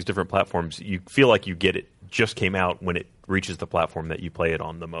you have all these different platforms. You feel like you get it just came out when it reaches the platform that you play it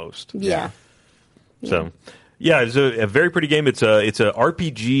on the most. Yeah. So, yeah, it's a very pretty game. It's a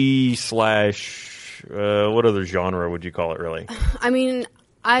RPG slash what other genre would you call it? Really, I mean,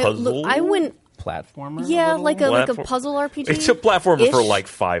 I Puzzle? wouldn't. Platformer? Yeah, little? like a Platform- puzzle RPG. it's a platformer for -ish. like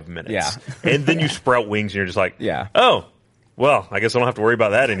 5 minutes. Yeah. And then you sprout wings and you're just like, Yeah. oh, well, I guess I don't have to worry about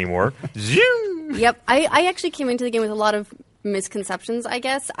that anymore. Zoom. Yep. I actually came into the game with a lot of misconceptions, I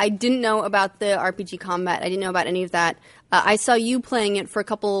guess. I didn't know about the RPG combat. I didn't know about any of that. I saw you playing it for a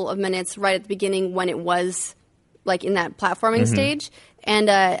couple of minutes right at the beginning when it was like in that platforming stage. And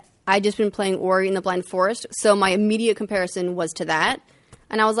I just been playing Ori in the Blind Forest. So my immediate comparison was to that.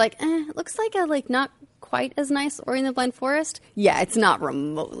 And I was like, it looks like a not quite as nice Ori in the Blind Forest. Yeah, it's not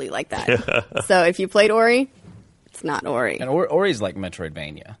remotely like that. So if you played Ori, it's not Ori. And Ori's like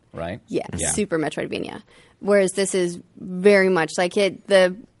Metroidvania, right? Yeah, super Metroidvania. Whereas this is very much like it.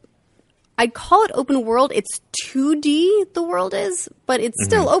 I'd call it open world. It's 2D, the world is, but it's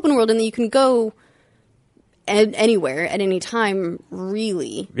still open world, and you can go anywhere at any time,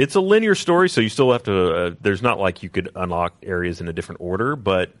 really. It's a linear story, so you still have to there's not like you could unlock areas in a different order,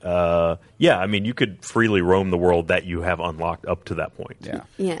 but I mean, you could freely roam the world that you have unlocked up to that point.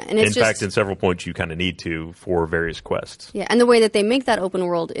 Yeah, and it's in fact, in several points you kind of need to for various quests. Yeah, and the way that they make that open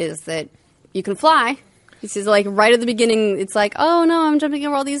world is that you can fly. This is like right at the beginning, it's like, oh no, I'm jumping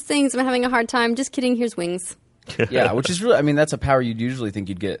over all these things, I'm having a hard time, just kidding, here's wings. Yeah, which is really, I mean, that's a power you'd usually think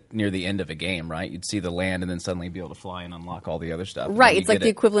you'd get near the end of a game, right? You'd see the land and then suddenly be able to fly and unlock all the other stuff. Right, it's like the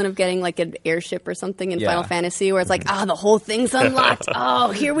equivalent of getting like an airship or something in Final Fantasy where it's like, the whole thing's unlocked. Oh,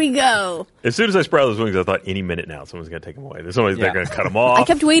 here we go. As soon as I spread those wings, I thought any minute now someone's going to take them away. They're going to cut them off. I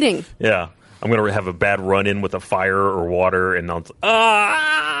kept waiting. Yeah. I'm going to have a bad run-in with a fire or water, and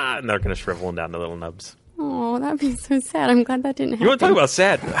and they're going to shrivel them down to little nubs. Oh, that'd be so sad. I'm glad that didn't happen. You want to talk about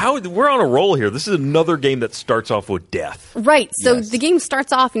sad? We're on a roll here. This is another game that starts off with death. Right. So the game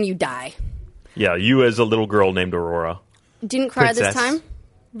starts off and you die. Yeah, you as a little girl named Aurora. Didn't cry Princess. this time.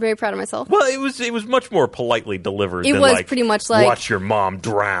 Very proud of myself. Well, it was much more politely delivered. It than was pretty much like watch your mom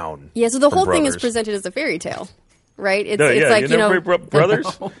drown. Yeah. So the whole thing is Brothers. presented as a fairy tale, right? It's like you know, brothers.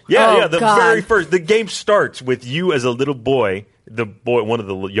 Oh, The God. very first. The game starts with you as a little boy. One of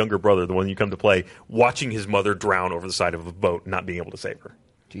the younger brother, the one you come to play, watching his mother drown over the side of a boat, not being able to save her.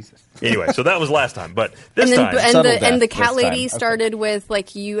 Jesus. Anyway, so that was last time, but this time, and the cat lady started with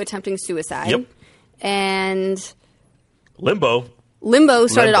like you attempting suicide. Yep. And Limbo.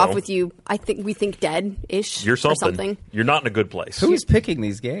 started off with you. We think dead-ish. You're or something. You're not in a good place. Who is picking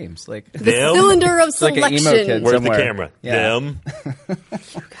these games? Like The cylinder of like an emo selection. kid. Where's somewhere. the camera? Yeah. Them.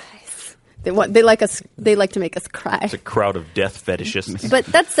 They like us. They like to make us cry. It's a crowd of death fetishists. But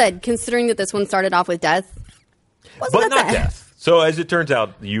that said, considering that this one started off with death, wasn't But that not bad. death. So as it turns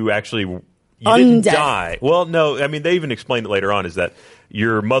out, you didn't Undeath. die. Well, no, I mean, they even explained it later on, is that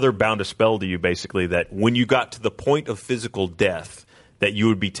your mother bound a spell to you, basically, that when you got to the point of physical death, that you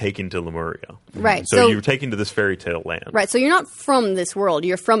would be taken to Lemuria. Right. So you were taken to this fairy tale land. Right. So you're not from this world.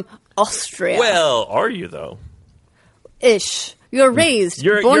 You're from Austria. Well, are you, though? Ish. You're raised,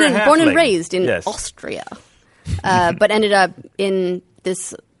 You're born a and halfling. raised in Yes. Austria, but ended up in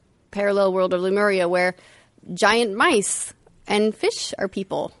this parallel world of Lemuria where giant mice and fish are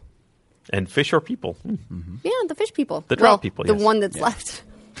people. And fish are people. Yeah, the fish people. The trout people, The yes. one that's left.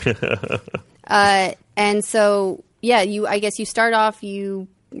 And so, yeah, I guess you start off, you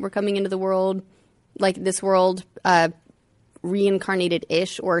were coming into the world, like this world,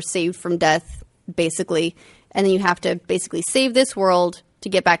 reincarnated-ish or saved from death, basically. And then you have to basically save this world to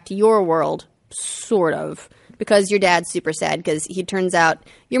get back to your world, sort of. Because your dad's super sad because he turns out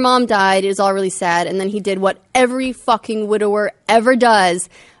your mom died, it was all really sad, and then he did what every fucking widower ever does,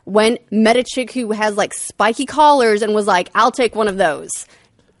 met a chick who has like spiky collars and was like, I'll take one of those.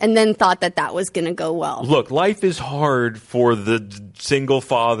 And then thought that was going to go well. Look, life is hard for the single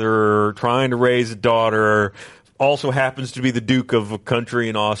father trying to raise a daughter. Also happens to be the Duke of a country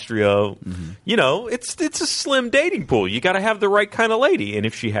in Austria. Mm-hmm. You know, it's a slim dating pool. You got to have the right kind of lady. And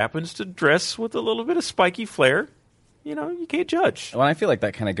if she happens to dress with a little bit of spiky flair, you know, you can't judge. Well, I feel like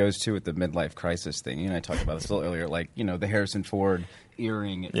that kind of goes too with the midlife crisis thing. You and I talked about this a little earlier. Like, you know, the Harrison Ford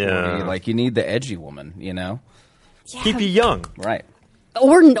earring at 40. Like, you need the edgy woman, you know? Yeah. Keep you young. Right.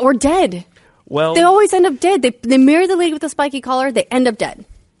 Or dead. Well, They always end up dead. They marry the lady with the spiky collar, they end up dead.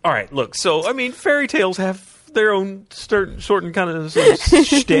 all right, look. So, I mean, fairy tales have their own certain kind of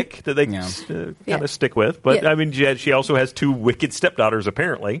shtick that they kind of stick with. But, I mean, she also has two wicked stepdaughters,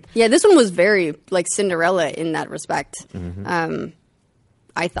 apparently. Yeah, this one was very like Cinderella in that respect. Mm-hmm.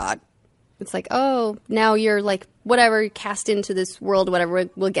 I thought. It's like, oh, now you're like, whatever, cast into this world, whatever,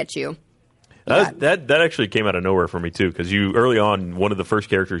 we'll get you. That actually came out of nowhere for me, too, because you early on, one of the first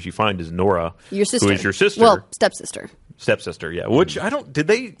characters you find is Nora. Your sister. Who is your sister. Well, stepsister. Stepsister, yeah. Which did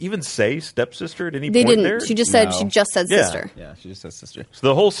they even say stepsister at any They point didn't. there? She just said No. said Yeah. sister. Yeah, she just says sister. So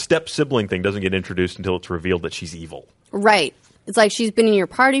the whole step sibling thing doesn't get introduced until it's revealed that she's evil. Right. It's like she's been in your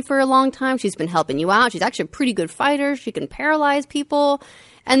party for a long time. She's been helping you out. She's actually a pretty good fighter. She can paralyze people.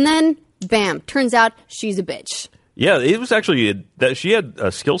 And then, bam, turns out she's a bitch. Yeah, it was actually that she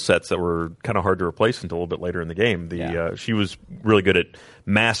had skill sets that were kind of hard to replace until a little bit later in the game. She was really good at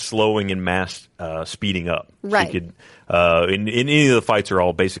mass slowing and mass speeding up. Right. She could, in any of the fights are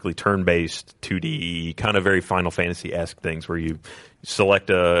all basically turn-based, 2D, kind of very Final Fantasy-esque things where you select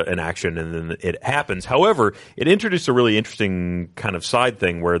an action and then it happens. However, it introduced a really interesting kind of side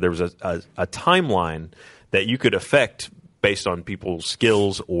thing where there was a timeline that you could affect based on people's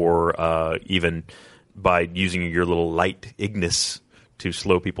skills or even by using your little light Ignis to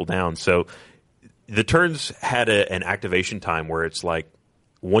slow people down. So the turns had an activation time where it's like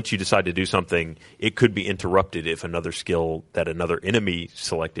once you decide to do something, it could be interrupted if another skill that another enemy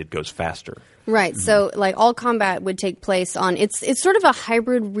selected goes faster. Right. So like all combat would take place on it's sort of a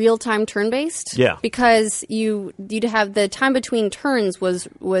hybrid real-time turn-based. Yeah. Because you'd have the time between turns was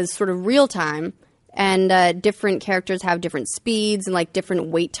sort of real time, and different characters have different speeds and like different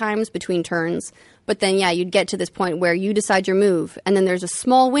wait times between turns. But then, you'd get to this point where you decide your move, and then there's a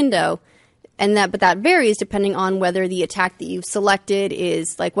small window, but that varies depending on whether the attack that you've selected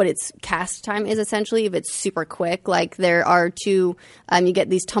is like what its cast time is essentially. If it's super quick, like there are two, you get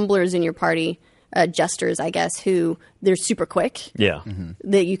these tumblers in your party, jesters, I guess, who they're super quick. Yeah,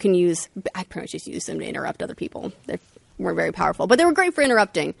 that you can use. I pretty much just use them to interrupt other people. They weren't very powerful, but they were great for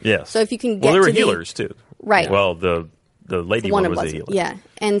interrupting. Yes. So if you can get they were to healers too. Right. Well, the lady one was a healer. Yeah,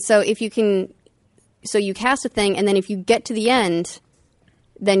 and so if you can. So you cast a thing, and then if you get to the end,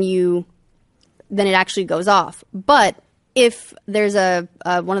 then it actually goes off. But if there's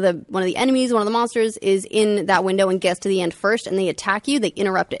one of the enemies, one of the monsters is in that window and gets to the end first, and they attack you, they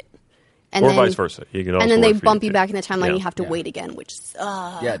interrupt it. And or vice versa. You can also and then they work for bump you back in the timeline. Yeah. You have to wait again, which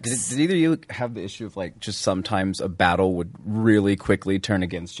sucks. Yeah, did either of you have the issue of like just sometimes a battle would really quickly turn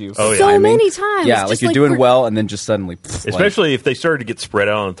against you? Oh, yeah. So many times. Yeah, Just like you're doing well, and then just suddenly, Especially if they started to get spread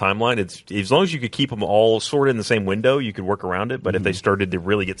out on the timeline, it's as long as you could keep them all sort of in the same window, you could work around it. But if they started to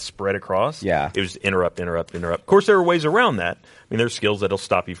really get spread across, it was interrupt. Of course, there are ways around that. I mean, there's skills that'll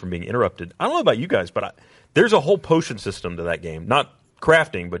stop you from being interrupted. I don't know about you guys, but there's a whole potion system to that game. Not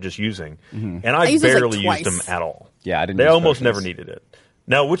crafting, but just using. And I barely used them at all. Yeah, I didn't. They use almost potions. never needed it.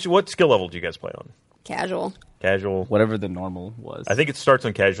 Now, what skill level do you guys play on? Casual. Whatever the normal was. I think it starts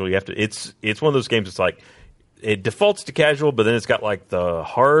on casual. You have to. It's one of those games. It's like it defaults to casual, but then it's got like the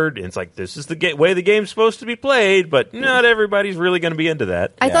hard. And it's like this is the way the game's supposed to be played, but not everybody's really going to be into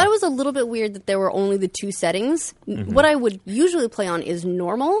that. I thought it was a little bit weird that there were only the two settings. What I would usually play on is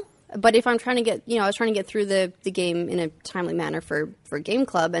normal. But if I'm trying to get, I was trying to get through the game in a timely manner for Game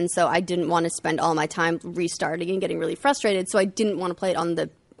Club, and so I didn't want to spend all my time restarting and getting really frustrated, so I didn't want to play it on the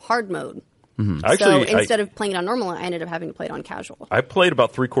hard mode. Actually, so instead of playing it on normal, I ended up having to play it on casual. I played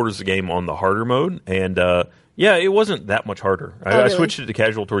about 3/4 of the game on the harder mode, and it wasn't that much harder. I switched it to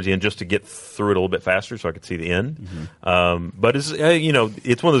casual towards the end just to get through it a little bit faster so I could see the end. But it's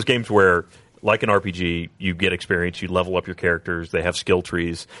it's one of those games where, like an RPG, you get experience, you level up your characters, they have skill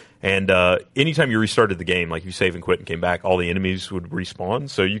trees, and anytime you restarted the game, like you save and quit and came back, all the enemies would respawn,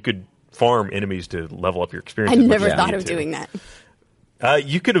 so you could farm enemies to level up your experience. I never thought of doing that.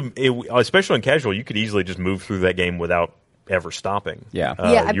 You could have, especially on casual, you could easily just move through that game without ever stopping.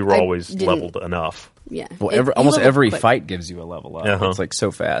 You were always leveled enough. Yeah. Well, almost every fight gives you a level up. It's like so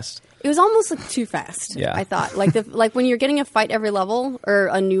fast. It was almost like too fast. Yeah. I thought like when you're getting a fight every level or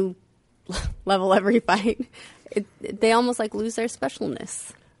a new level every fight, they almost like lose their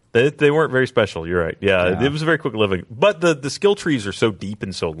specialness. They weren't very special. You're right. Yeah, it was a very quick living. But the skill trees are so deep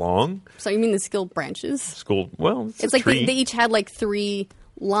and so long. So you mean the skill branches? It's like they each had like 3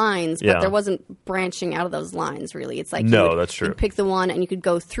 lines, but there wasn't branching out of those lines really. It's like that's true. You'd pick the one and you could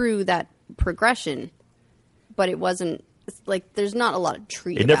go through that progression, but it wasn't. It's like there's not a lot of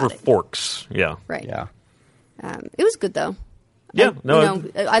tree. It never forks. Yeah. Right. Yeah. It was good though. Yeah.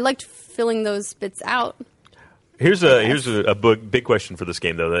 I liked filling those bits out. Here's a big question for this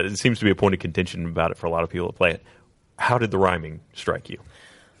game, though. That it seems to be a point of contention about it for a lot of people that play it. How did the rhyming strike you?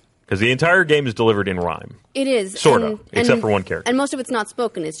 Because the entire game is delivered in rhyme. It is. Sort of, except for one character. And most of it's not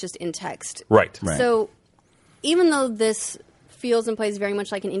spoken. It's just in text. Right. So even though this feels and plays very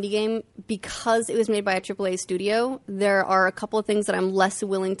much like an indie game, because it was made by a AAA studio, there are a couple of things that I'm less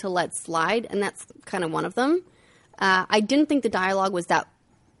willing to let slide, and that's kind of one of them. I didn't think the dialogue was that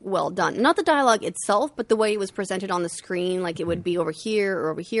well done. Not the dialogue itself, but the way it was presented on the screen, like it would be over here or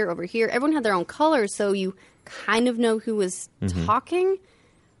over here, over here. Everyone had their own colors, so you kind of know who was talking,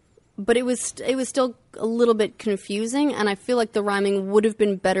 but it was still a little bit confusing, and I feel like the rhyming would have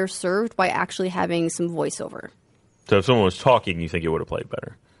been better served by actually having some voiceover. So if someone was talking, you think it would have played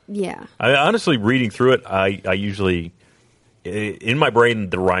better? Yeah. Honestly, reading through it, I usually in my brain,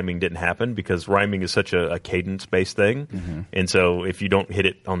 the rhyming didn't happen because rhyming is such a cadence-based thing. And so if you don't hit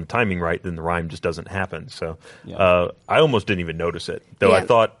it on the timing right, then the rhyme just doesn't happen. So I almost didn't even notice it, though I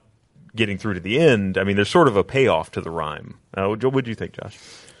thought getting through to the end, I mean, there's sort of a payoff to the rhyme. What do you think, Josh?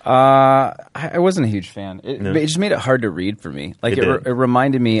 I wasn't a huge fan. It just made it hard to read for me. Like it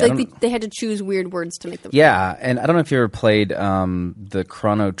reminded me. Like they had to choose weird words to make them. Yeah, and I don't know if you ever played the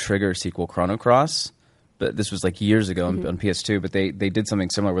Chrono Trigger sequel, Chrono Cross. But this was like years ago on PS2. But they did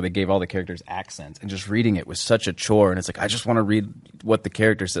something similar where they gave all the characters accents, and just reading it was such a chore. And it's like I just want to read what the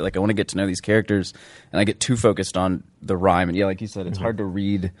characters say. Like I want to get to know these characters, and I get too focused on the rhyme. And yeah, like you said, it's hard to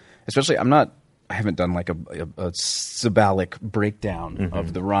read. Especially I haven't done like a syllabic breakdown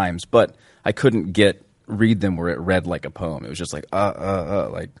of the rhymes, but I couldn't read them where it read like a poem. It was just like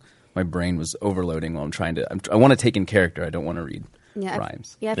like my brain was overloading while I'm trying to. I want to take in character. I don't want to read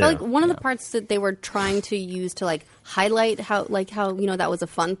rhymes. I felt like one of the parts that they were trying to use to like highlight how that was a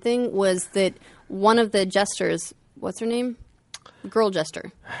fun thing was that one of the jesters, what's her name? Girl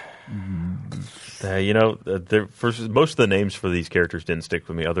jester. Most of the names for these characters didn't stick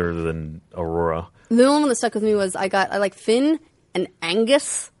with me, other than Aurora. The only one that stuck with me was I like Finn and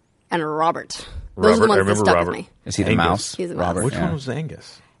Angus and Robert. Those are the ones that stuck with me. Is he the mouse? He's the mouse. Robert. Which one was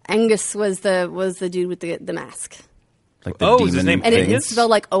Angus? Angus was the dude with the mask. Like the demon is his name And Angus? it's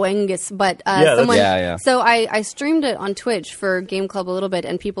spelled like Oengus, but Yeah. So I streamed it on Twitch for Game Club a little bit,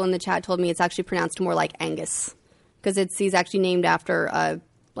 and people in the chat told me it's actually pronounced more like Angus because he's actually named after a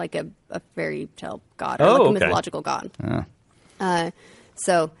fairy tale god or a mythological god.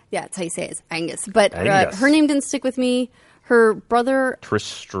 So yeah, that's how you say it. It's Angus. But her name didn't stick with me. Her brother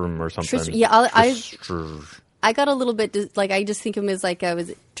Tristram or something. I got a little bit I just think of him as was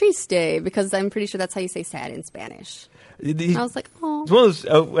it Triste because I'm pretty sure that's how you say sad in Spanish. I was like, oh. It's one of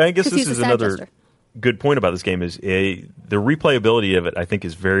those, I guess this he's is a sad another jester. good point about this game is the replayability of it, I think,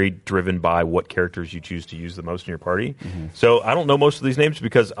 is very driven by what characters you choose to use the most in your party. So I don't know most of these names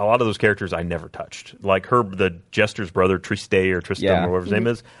because a lot of those characters I never touched. Like the Jester's brother, Triste or Tristan or whatever his name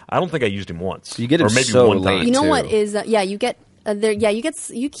is, I don't think I used him once. You get it or maybe so one late. time. You know too. what is you get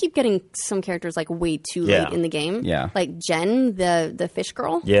you keep getting some characters like way too late in the game. Yeah. Like Jen, the fish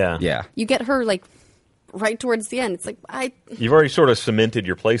girl. Yeah. You get her like right towards the end. It's like You've already sort of cemented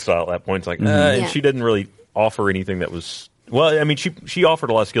your playstyle at that point. It's like, and she didn't really offer anything that was. Well, I mean, she offered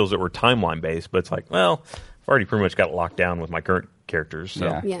a lot of skills that were timeline based, but it's like, well, I've already pretty much got it locked down with my current characters.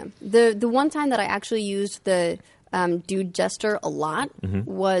 So. Yeah. The one time that I actually used the dude jester a lot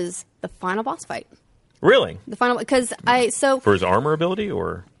was the final boss fight. Really? The final because for his armor ability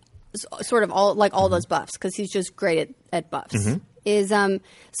or sort of all those buffs because he's just great at buffs.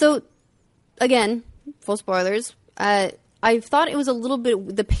 So again, full spoilers. I thought it was a little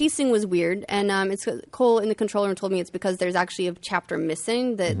bit. The pacing was weird, and it's Cole in the control room told me it's because there's actually a chapter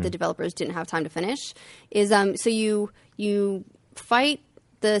missing that the developers didn't have time to finish. So you fight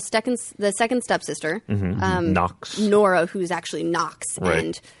the second stepsister, Nox, Nora, who's actually Nox,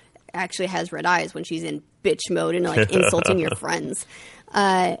 and actually has red eyes when she's in bitch mode and like insulting your friends.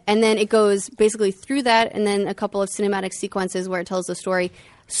 And then it goes basically through that, and then a couple of cinematic sequences where it tells the story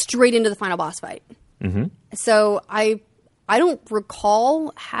straight into the final boss fight. So I don't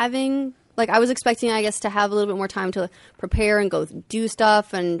recall having I was expecting, I guess, to have a little bit more time to prepare and go do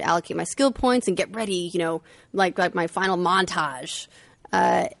stuff and allocate my skill points and get ready, like my final montage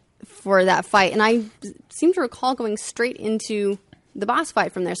for that fight. And I seem to recall going straight into the boss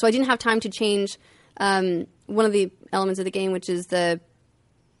fight from there. So I didn't have time to change one of the elements of the game, which is the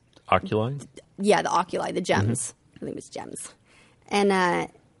oculi. Yeah, the oculi, the gems. I think it's gems. And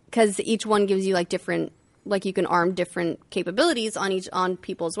because each one gives you different, you can arm different capabilities on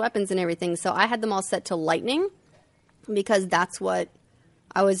people's weapons and everything. So I had them all set to lightning because that's what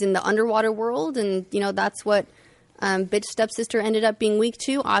I was in the underwater world, and that's what bitch stepsister ended up being weak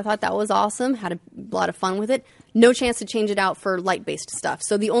to. I thought that was awesome. Had a lot of fun with it. No chance to change it out for light-based stuff.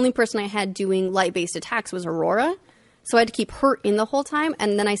 So the only person I had doing light-based attacks was Aurora. So I had to keep her in the whole time,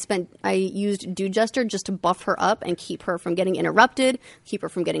 and then I used Dude Jester just to buff her up and keep her from getting interrupted, keep her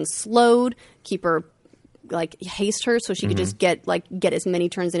from getting slowed, keep her haste her so she could just get as many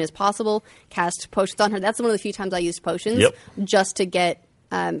turns in as possible. Cast potions on her. That's one of the few times I used potions just to get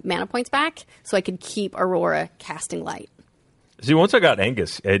mana points back, so I could keep Aurora casting light. See, once I got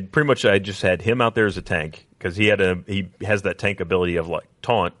Angus, I just had him out there as a tank because he has that tank ability of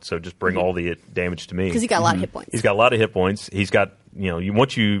taunt, so just bring all the damage to me. Because he got a lot of hit points. He's got a lot of hit points. He's got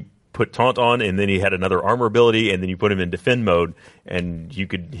once you put taunt on, and then he had another armor ability, and then you put him in defend mode, and you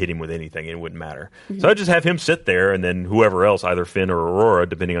could hit him with anything, and it wouldn't matter. So I just have him sit there, and then whoever else, either Finn or Aurora,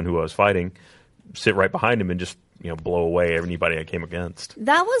 depending on who I was fighting, sit right behind him and just blow away anybody I came against.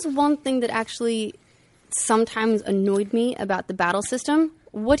 That was one thing that actually sometimes annoyed me about the battle system.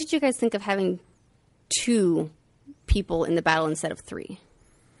 What did you guys think of having 2 people in the battle instead of 3?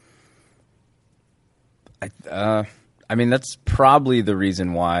 I mean, that's probably the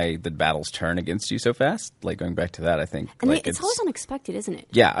reason why the battles turn against you so fast. Like, going back to that, I think. And like, it's always unexpected, isn't it?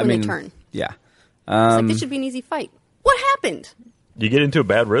 Yeah, when I mean, they turn. Yeah. It's like, this should be an easy fight. What happened? You get into a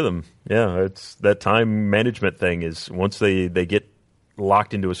bad rhythm. Yeah, it's that time management thing is once they get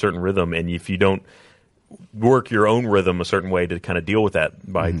locked into a certain rhythm, and if you don't work your own rhythm a certain way to kind of deal with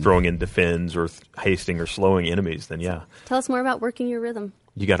that by throwing in defends or hasting or slowing enemies, then yeah. Tell us more about working your rhythm.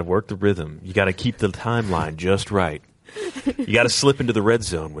 You got to work the rhythm. You got to keep the timeline just right. You got to slip into the red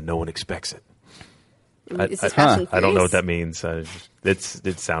zone when no one expects it. Is this Fast and I don't know what Furious? that means.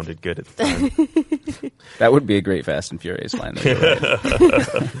 It sounded good at the time. That would be a great Fast and Furious line. Though, you're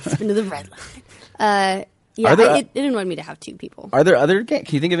right. Spin to the red line. Yeah, Are there- it annoyed me to have 2 people. Are there other games?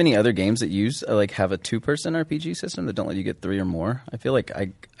 Can you think of any other games that use have a 2-person RPG system that don't let you get 3 or more? I feel like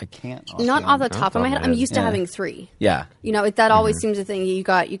I can't. Not off the Off top of my head. I'm used to Yeah. having 3. Yeah. That always seems a thing. You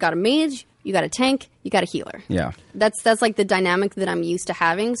got a mage, you got a tank, you got a healer. Yeah. That's like the dynamic that I'm used to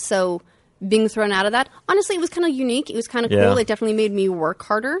having. So being thrown out of that, honestly, it was kind of unique. It was kind of Yeah. cool. It definitely made me work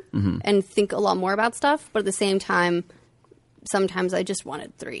harder and think a lot more about stuff. But at the same time, sometimes I just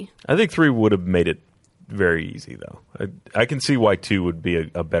wanted 3. I think 3 would have made it very easy, though. I can see why 2 would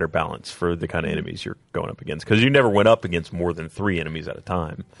be a better balance for the kind of enemies you're going up against, because you never went up against more than 3 enemies at a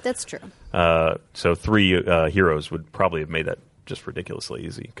time. That's true. So 3 heroes would probably have made that just ridiculously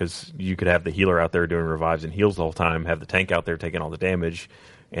easy, because you could have the healer out there doing revives and heals the whole time, have the tank out there taking all the damage,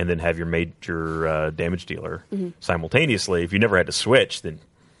 and then have your major damage dealer simultaneously. If you never had to switch, then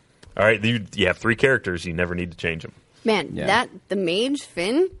all right, you have 3 characters. You never need to change them. Man, Yeah. the mage,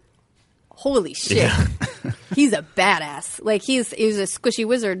 Finn, holy shit. Yeah. He's a badass. Like he's a squishy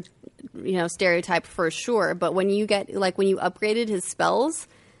wizard, stereotype for sure. But when you upgraded his spells,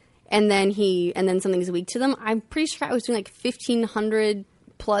 and then something's weak to them, I'm pretty sure I was doing like 1,500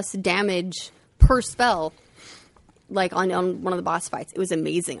 plus damage per spell, like on one of the boss fights. It was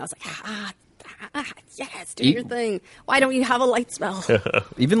amazing. I was like, yes, do your thing. Why don't you have a light spell?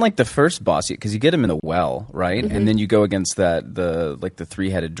 Even like the first boss, because you get him in the well, right? And then you go against the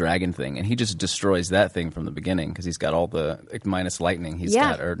 3-headed dragon thing, and he just destroys that thing from the beginning because he's got all the minus lightning. He's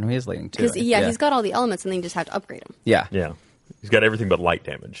Yeah. got, or no, he has lightning too. He's got all the elements, and then you just have to upgrade him. Yeah, Yeah, he's got everything but light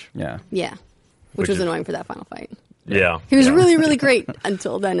damage. yeah. Yeah, which Which was is- annoying for that final fight. Yeah, He was yeah. really, really great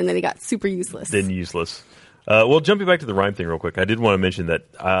until then, and then he got super useless. Then useless. Well, jumping back to the rhyme thing real quick, I did want to mention that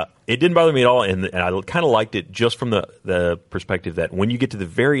it didn't bother me at all, and I kind of liked it just from the perspective that when you get to the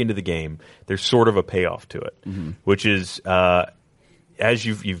very end of the game, there's sort of a payoff to it, which is as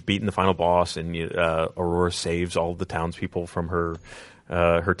you've beaten the final boss, and Aurora saves all the townspeople from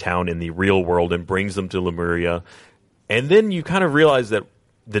her town in the real world and brings them to Lemuria, and then you kind of realize that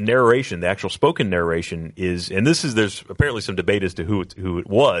the narration, the actual spoken narration, is, and there's apparently some debate as to who it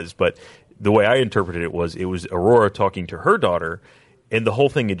was, but the way I interpreted it was Aurora talking to her daughter, and the whole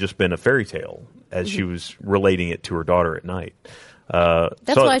thing had just been a fairy tale as she was relating it to her daughter at night. That's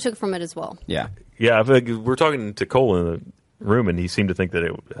what I took from it as well. Yeah. Yeah, I feel like we're talking to Cole in the room, and he seemed to think that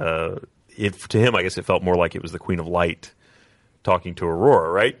to him, I guess it felt more like it was the Queen of Light talking to Aurora,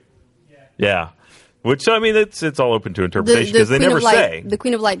 right? Yeah. Which, I mean, it's all open to interpretation because they Queen never of Light, say. the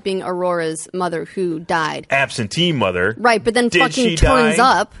Queen of Light being Aurora's mother who died. Absentee mother. Right, but then Did fucking she turns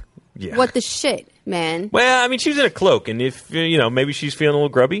die? up. Yeah. What the shit, man? Well, I mean, she was in a cloak, and if, maybe she's feeling a little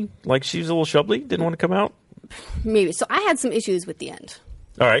grubby, like she's a little shubbly, didn't want to come out. Maybe. So I had some issues with the end.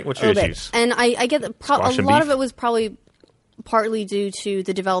 All right, what's A your little bit. issues? And I get that Squash a and lot beef? of it was probably partly due to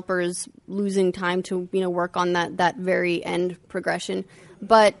the developers losing time to work on that very end progression.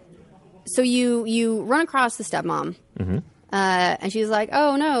 But so you run across the stepmom, and she's like,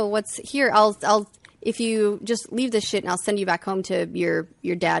 "Oh no, what's here? I'll if you just leave this shit, and I'll send you back home to your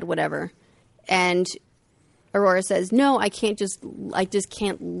dad, whatever." And Aurora says, "No, I just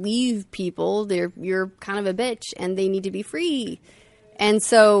can't leave people. You're kind of a bitch, and they need to be free." And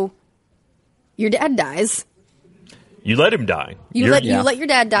so your dad dies. You let him die. You let your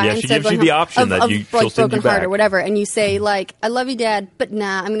dad die. Yeah, she instead gives you of, the option that of she'll like send broken you heart back. or whatever, and you say like, "I love you, Dad, but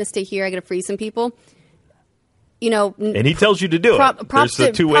nah, I'm going to stay here. I got to free some people." And he tells you to do it. There's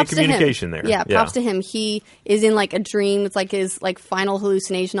a two-way communication there. Yeah, props to him. He is in like a dream. It's like his like final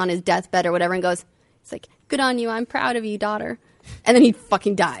hallucination on his deathbed or whatever, and goes, "It's like, good on you. I'm proud of you, daughter." And then he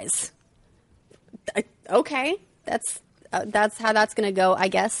fucking dies. Okay, that's how that's going to go, I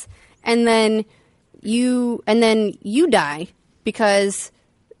guess. And then you die because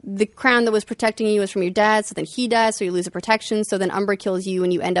the crown that was protecting you was from your dad, so then he dies, so you lose a protection, so then Umbra kills you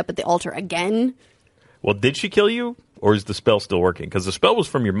and you end up at the altar again. Well, did she kill you, or is the spell still working? Because the spell was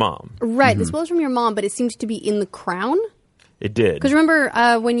from your mom. Right, the spell was from your mom, but it seemed to be in the crown. It did. Because remember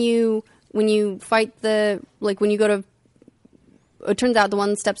when you fight when you go to, it turns out the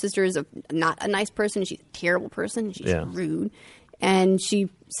one stepsister is not a nice person. She's a terrible person. She's rude, and she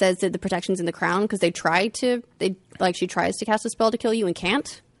says that the protection's in the crown because she tries to cast a spell to kill you and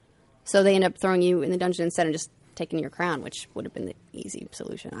can't. So they end up throwing you in the dungeon instead and just taking your crown, which would have been the easy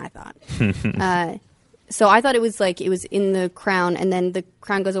solution, I thought. So I thought it was in the crown, and then the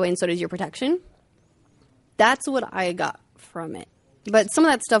crown goes away, and so does your protection. That's what I got from it. But some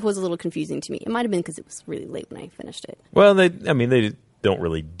of that stuff was a little confusing to me. It might have been because it was really late when I finished it. Well, they don't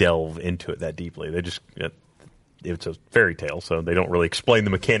really delve into it that deeply. They just it's a fairy tale, so they don't really explain the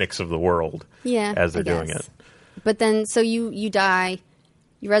mechanics of the world as they're doing it. But then, so you die,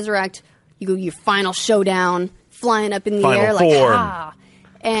 you resurrect, you go your final showdown, flying up in the air like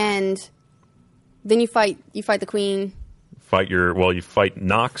and then you fight the queen. You fight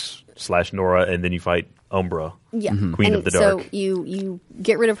Nox / Nora, and then you fight Umbra, Queen of the Dark. So you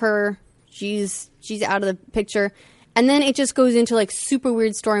get rid of her. She's out of the picture. And then it just goes into like super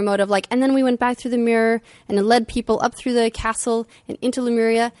weird story mode of like, and then we went back through the mirror and it led people up through the castle and into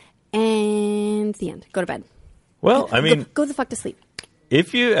Lemuria, and the end. Go to bed. Well, I mean, go the fuck to sleep.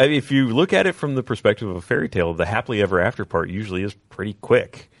 If you look at it from the perspective of a fairy tale, the happily ever after part usually is pretty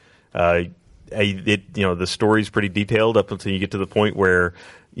quick. The story's pretty detailed up until you get to the point where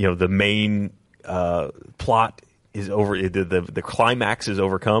the main plot is over, the climax is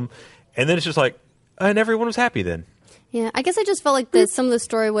overcome, and then it's just like, and everyone was happy then. Yeah, I guess I just felt like some of the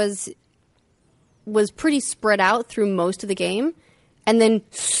story was pretty spread out through most of the game, and then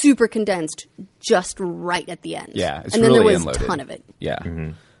super condensed just right at the end. Yeah, it's and then really there was unloaded. a ton of it.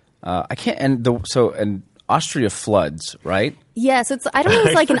 Yeah, I can't. And Austria floods, right? Yeah, so I don't know,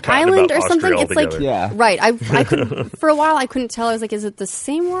 it's like an island or something. It's like right. I could for a while I couldn't tell. I was like, is it the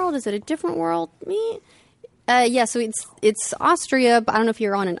same world? Is it a different world? So it's Austria, but I don't know if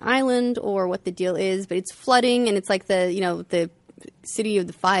you're on an island or what the deal is. But it's flooding, and it's like the city of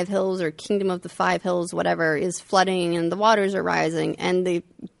the Five Hills or Kingdom of the Five Hills, whatever, is flooding, and the waters are rising, and the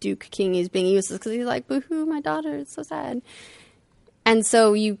Duke King is being useless because he's like, boo-hoo, my daughter, it's so sad. And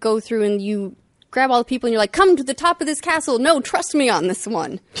so you go through and you grab all the people, and you're like, come to the top of this castle. No, trust me on this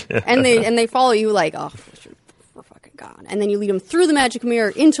one. and they follow you like, oh, we're fucking gone. And then you lead them through the magic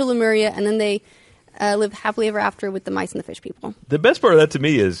mirror into Lemuria, and then they live happily ever after with the mice and the fish people. The best part of that to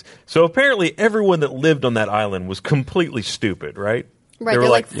me is, so apparently everyone that lived on that island was completely stupid, right? Right, they're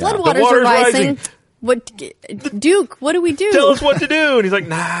like floodwaters are rising. What, Duke? What do we do? Tell us what to do. And he's like,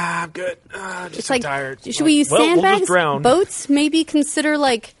 nah, I'm good. Just so tired. Should we use sandbags, boats? Maybe consider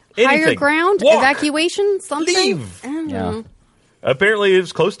like higher ground, evacuation, something. Leave. I don't know. Apparently, it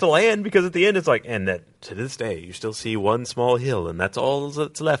was close to land because at the end, it's like, and that to this day, you still see one small hill, and that's all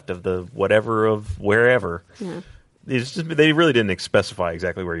that's left of the whatever of wherever. Yeah. It's just, they really didn't specify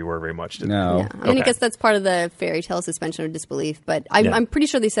exactly where you were very much. No. Yeah. I mean, I guess that's part of the fairy tale suspension of disbelief, but I'm pretty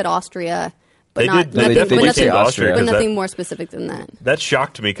sure they said Austria. But nothing more specific than that. That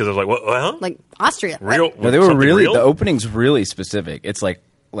shocked me because I was like, "Well, like Austria." Real? No, they were really real? The opening's really specific. It's like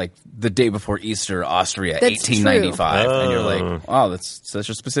the day before Easter, Austria, that's 1895, and you're like, "Wow, that's such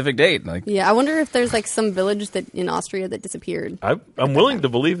a specific date." Like, yeah, I wonder if there's like some village in Austria that disappeared. I'm willing to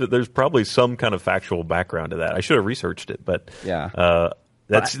believe that there's probably some kind of factual background to that. I should have researched it, but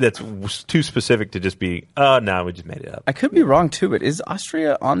that's too specific to just be, no, we just made it up. I could be wrong, too, but is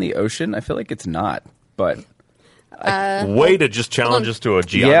Austria on the ocean? I feel like it's not, but... way to just challenge us to a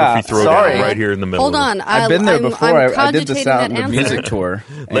geography throwdown right here in the middle. Hold on. I've been there before. I did the sound the music tour.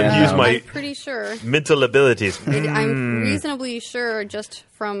 Let me use my I'm pretty sure. mental abilities. I'm reasonably sure, just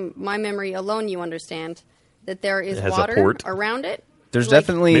from my memory alone, you understand, that there is water around it. There's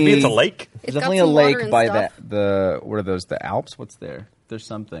definitely... Maybe it's a lake? There's definitely a lake by what are those, the Alps? What's there? There's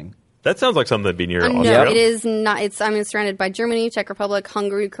something. That sounds like something that'd be near Austria. No, it is not. I'm surrounded by Germany, Czech Republic,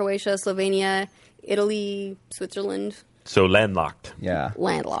 Hungary, Croatia, Slovenia, Italy, Switzerland. So landlocked. Yeah.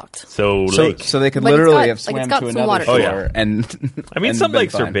 Landlocked. So lake. So they could literally have swam to another shore. And I mean, some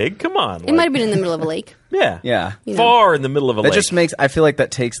lakes are big. Come on. It might have been in the middle of a lake. Yeah. Yeah. Far in the middle of a lake. That just makes, I feel like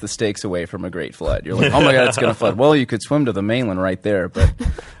that takes the stakes away from a great flood. You're like, oh my God, it's going to flood. Well, you could swim to the mainland right there, but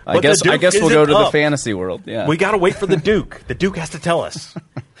I guess we'll go to the fantasy world. Yeah. We got to wait for the Duke. The Duke has to tell us.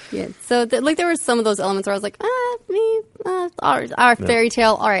 Yeah. So there were some of those elements where I was like, our fairy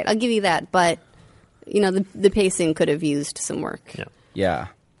tale. All right, I'll give you that. But, the pacing could have used some work. Yeah. Yeah.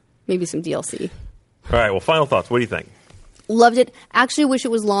 Maybe some DLC. All right. Well, final thoughts. What do you think? Loved it. Actually, wish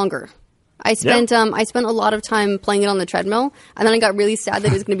it was longer. I spent a lot of time playing it on the treadmill, and then I got really sad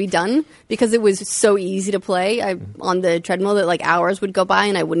that it was going to be done because it was so easy to play on the treadmill that like hours would go by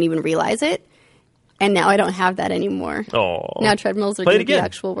and I wouldn't even realize it. And now I don't have that anymore. Oh, now treadmills are going to be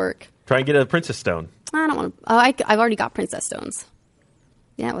actual work. Try and get a Princess Stone. I don't want to. Oh, I've already got Princess Stones.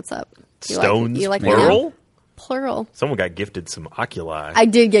 Yeah, what's up? Stones, you like plural? Plural. Someone got gifted some oculi. I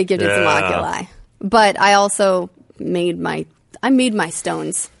did get gifted some oculi, but I also made my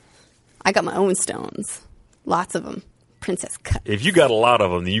stones. I got my own stones. Lots of them. Princess cut. If you got a lot of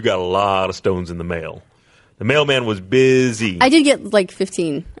them, then you got a lot of stones in the mail. The mailman was busy. I did get like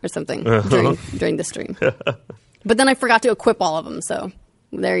 15 or something during the stream. But then I forgot to equip all of them, so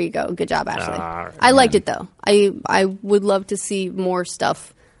there you go. Good job, Ashley. Right. I liked it, though. I would love to see more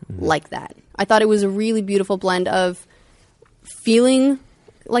stuff like that. I thought it was a really beautiful blend of feeling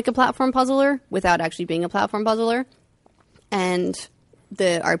like a platform puzzler without actually being a platform puzzler, and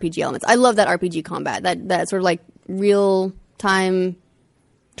the RPG elements. I love that RPG combat, that sort of like real-time,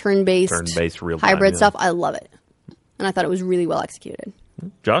 turn-based real-time, hybrid stuff. I love it. And I thought it was really well executed.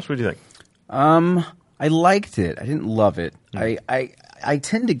 Josh, what do you think? I liked it. I didn't love it. I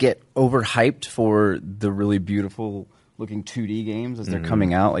tend to get overhyped for the really beautiful looking 2D games as they're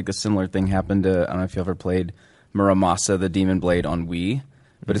coming out. Like a similar thing happened to, I don't know if you ever played Muramasa, the Demon Blade on Wii.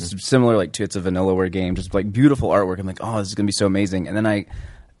 But it's similar, like it's a Vanillaware game, just like beautiful artwork. I'm like, oh, this is gonna be so amazing. And then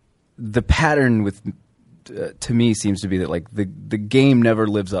the pattern with to me seems to be that like the game never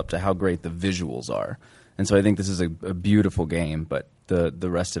lives up to how great the visuals are. And so I think this is a beautiful game, but the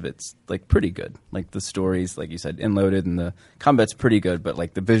rest of it's like pretty good. Like the stories, like you said, inloaded, and the combat's pretty good. But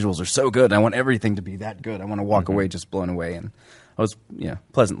like the visuals are so good. I want everything to be that good. I want to walk away just blown away. And I was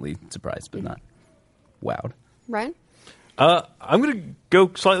pleasantly surprised, but not wowed. Ryan? I'm going to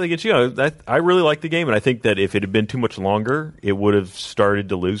go slightly against you. I really like the game, and I think that if it had been too much longer, it would have started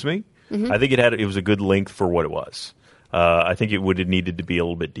to lose me. I think it was a good length for what it was. I think it would have needed to be a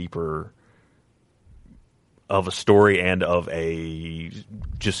little bit deeper of a story and of a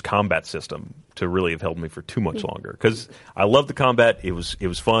just combat system to really have held me for too much longer. Because I love the combat. It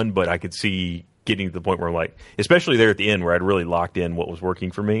was fun, but I could see getting to the point where I'm like, especially there at the end where I'd really locked in what was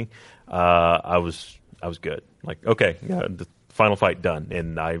working for me, I was good. Like, okay, the final fight done,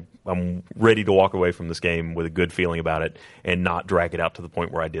 and I'm ready to walk away from this game with a good feeling about it and not drag it out to the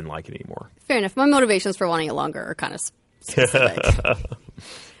point where I didn't like it anymore. Fair enough. My motivations for wanting it longer are kind of specific.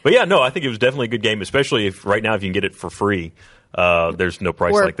 But yeah, no, I think it was definitely a good game, especially if right now if you can get it for free, there's no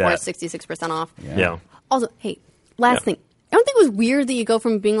price like that. Or 66% off. Yeah. Also, hey, last thing. I don't think it was weird that you go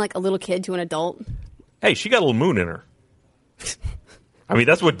from being like a little kid to an adult. Hey, she got a little moon in her. I mean,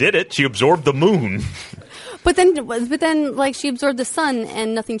 that's what did it. She absorbed the moon. But then, like, she absorbed the sun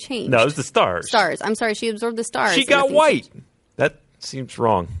and nothing changed. No, it was the stars. Stars. I'm sorry, she absorbed the stars. She got white. Changed. That seems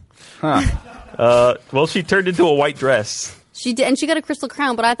wrong. Huh. Well, she turned into a white dress. She did, and she got a crystal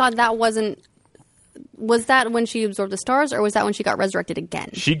crown, but I thought that wasn't... Was that when she absorbed the stars, or was that when she got resurrected again?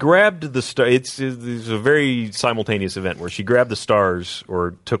 She grabbed the star. It's a very simultaneous event where she grabbed the stars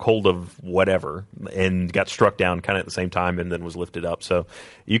or took hold of whatever and got struck down kind of at the same time and then was lifted up. So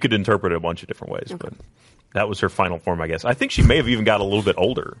you could interpret it a bunch of different ways, but that was her final form, I guess. I think she may have even got a little bit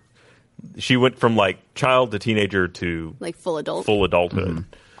older. She went from like child to teenager to like full adulthood. Mm-hmm.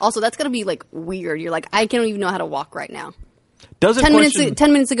 Also, that's going to be like weird. You're like, I don't even know how to walk right now. 10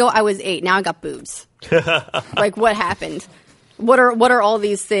 minutes ago, I was 8. Now I got boobs. Like, what happened? What are all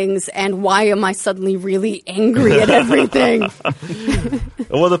these things, and why am I suddenly really angry at everything?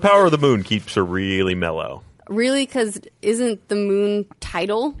 Well, the power of the moon keeps her really mellow. Really? Because isn't the moon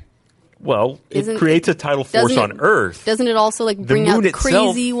tidal? Well, it creates a tidal force on Earth. Doesn't it also like bring out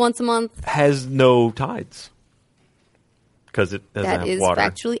crazy once a month? Has no tides. Because it doesn't have water.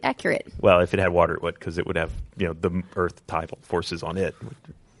 That is factually accurate. Well, if it had water, it would, because it would have the Earth tidal forces on it.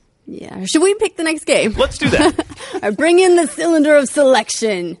 Yeah. Should we pick the next game? Let's do that. I bring in the cylinder of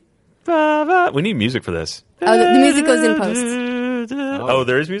selection. We need music for this. Oh, the music goes in post. Oh,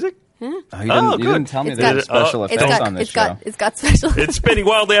 there is music? Huh? You didn't tell me there's special effects on this show. It's got special effects. It's spinning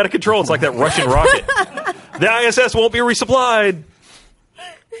wildly out of control. It's like that Russian rocket. The ISS won't be resupplied.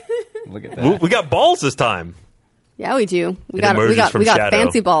 Look at that. We got balls this time. Yeah, we do. We got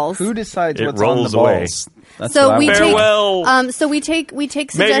fancy balls. Who decides it what's rolls on the away. balls? That's so we Farewell. take we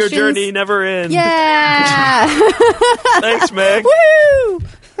take suggestions. May your journey never end. Yeah. Thanks, Meg. Woo!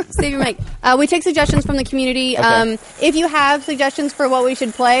 Save your mic. We take suggestions from the community. Okay. If you have suggestions for what we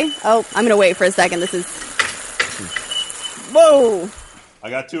should play, I'm going to wait for a second. This is... Whoa!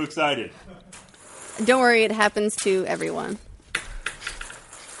 I got too excited. Don't worry, it happens to everyone.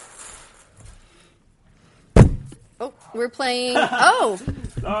 Oh. We're playing. Oh,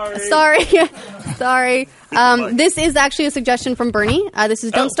 sorry. This is actually a suggestion from Bernie. This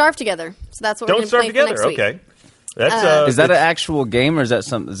is Don't Starve Together. So that's what we're going to play for next week. Okay. That's is that an actual game, or is that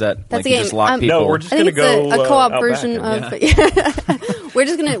something? Is that That's like a you game. just lock people? No, we're just I going think to go it's a co-op out version back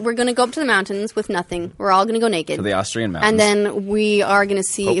of. We're gonna go up to the mountains with nothing. We're all gonna go naked to the Austrian mountains, and then we are gonna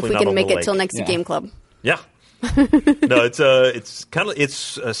see Hopefully if we not can on make the it till lake. next game club. Yeah. No, it's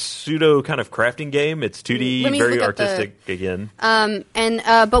a pseudo kind of crafting game. It's 2D, Let me very look up artistic again.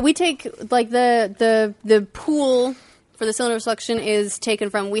 But we take like the pool for the cylinder selection is taken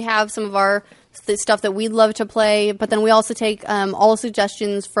from. We have some of our stuff that we'd love to play, but then we also take all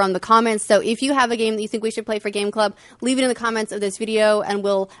suggestions from the comments. So if you have a game that you think we should play for Game Club, leave it in the comments of this video, and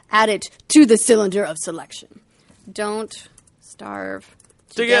we'll add it to the cylinder of selection. Don't Starve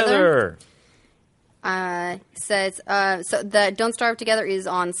Together. Says so that Don't Starve Together is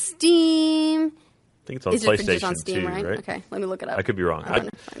on Steam. I think it's on Is it PlayStation just on Steam, too, right? right? Okay, let me look it up. I could be wrong. I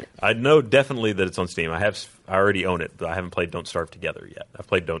wanna find it. I know definitely that it's on Steam. I already own it, but I haven't played Don't Starve Together yet. I've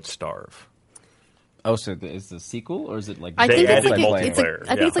played Don't Starve. Oh, so is the sequel, or is it like I They think it's added like multiplayer,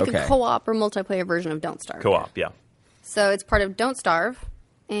 I think it's like yeah. a co-op or multiplayer version of Don't Starve. Co-op, yeah. So it's part of Don't Starve,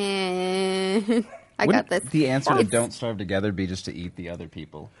 and I Wouldn't got this. the answer to It's- Don't Starve Together be just to eat the other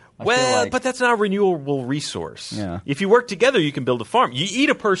people? I feel Well, like- but that's not a renewable resource. Yeah. If you work together, you can build a farm. You eat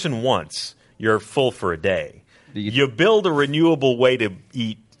a person once, you're full for a day. You build a renewable way to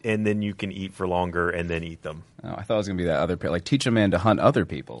eat, and then you can eat for longer and then eat them. Oh, I thought it was going to be that other like teach a man to hunt other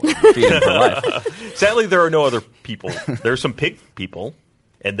people, and feed him for life. Sadly, there are no other people. There's some pig people,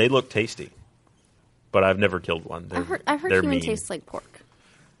 and they look tasty. But I've never killed one. I heard they're human mean. tastes like pork.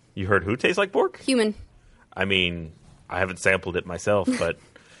 You heard who tastes like pork? Human. I mean, I haven't sampled it myself, but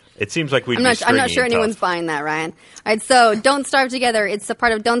it seems like we'd I'm be not stringy sure and anyone's tough. buying that, Ryan. All right, so Don't Starve Together. It's a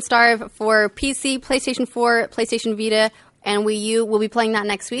part of Don't Starve for PC, PlayStation 4, PlayStation Vita, and Wii U. We'll be playing that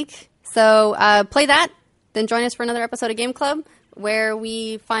next week. So play that, then join us for another episode of Game Club, where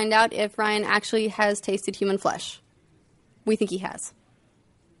we find out if Ryan actually has tasted human flesh. We think he has.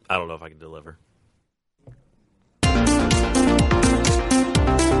 I don't know if I can deliver.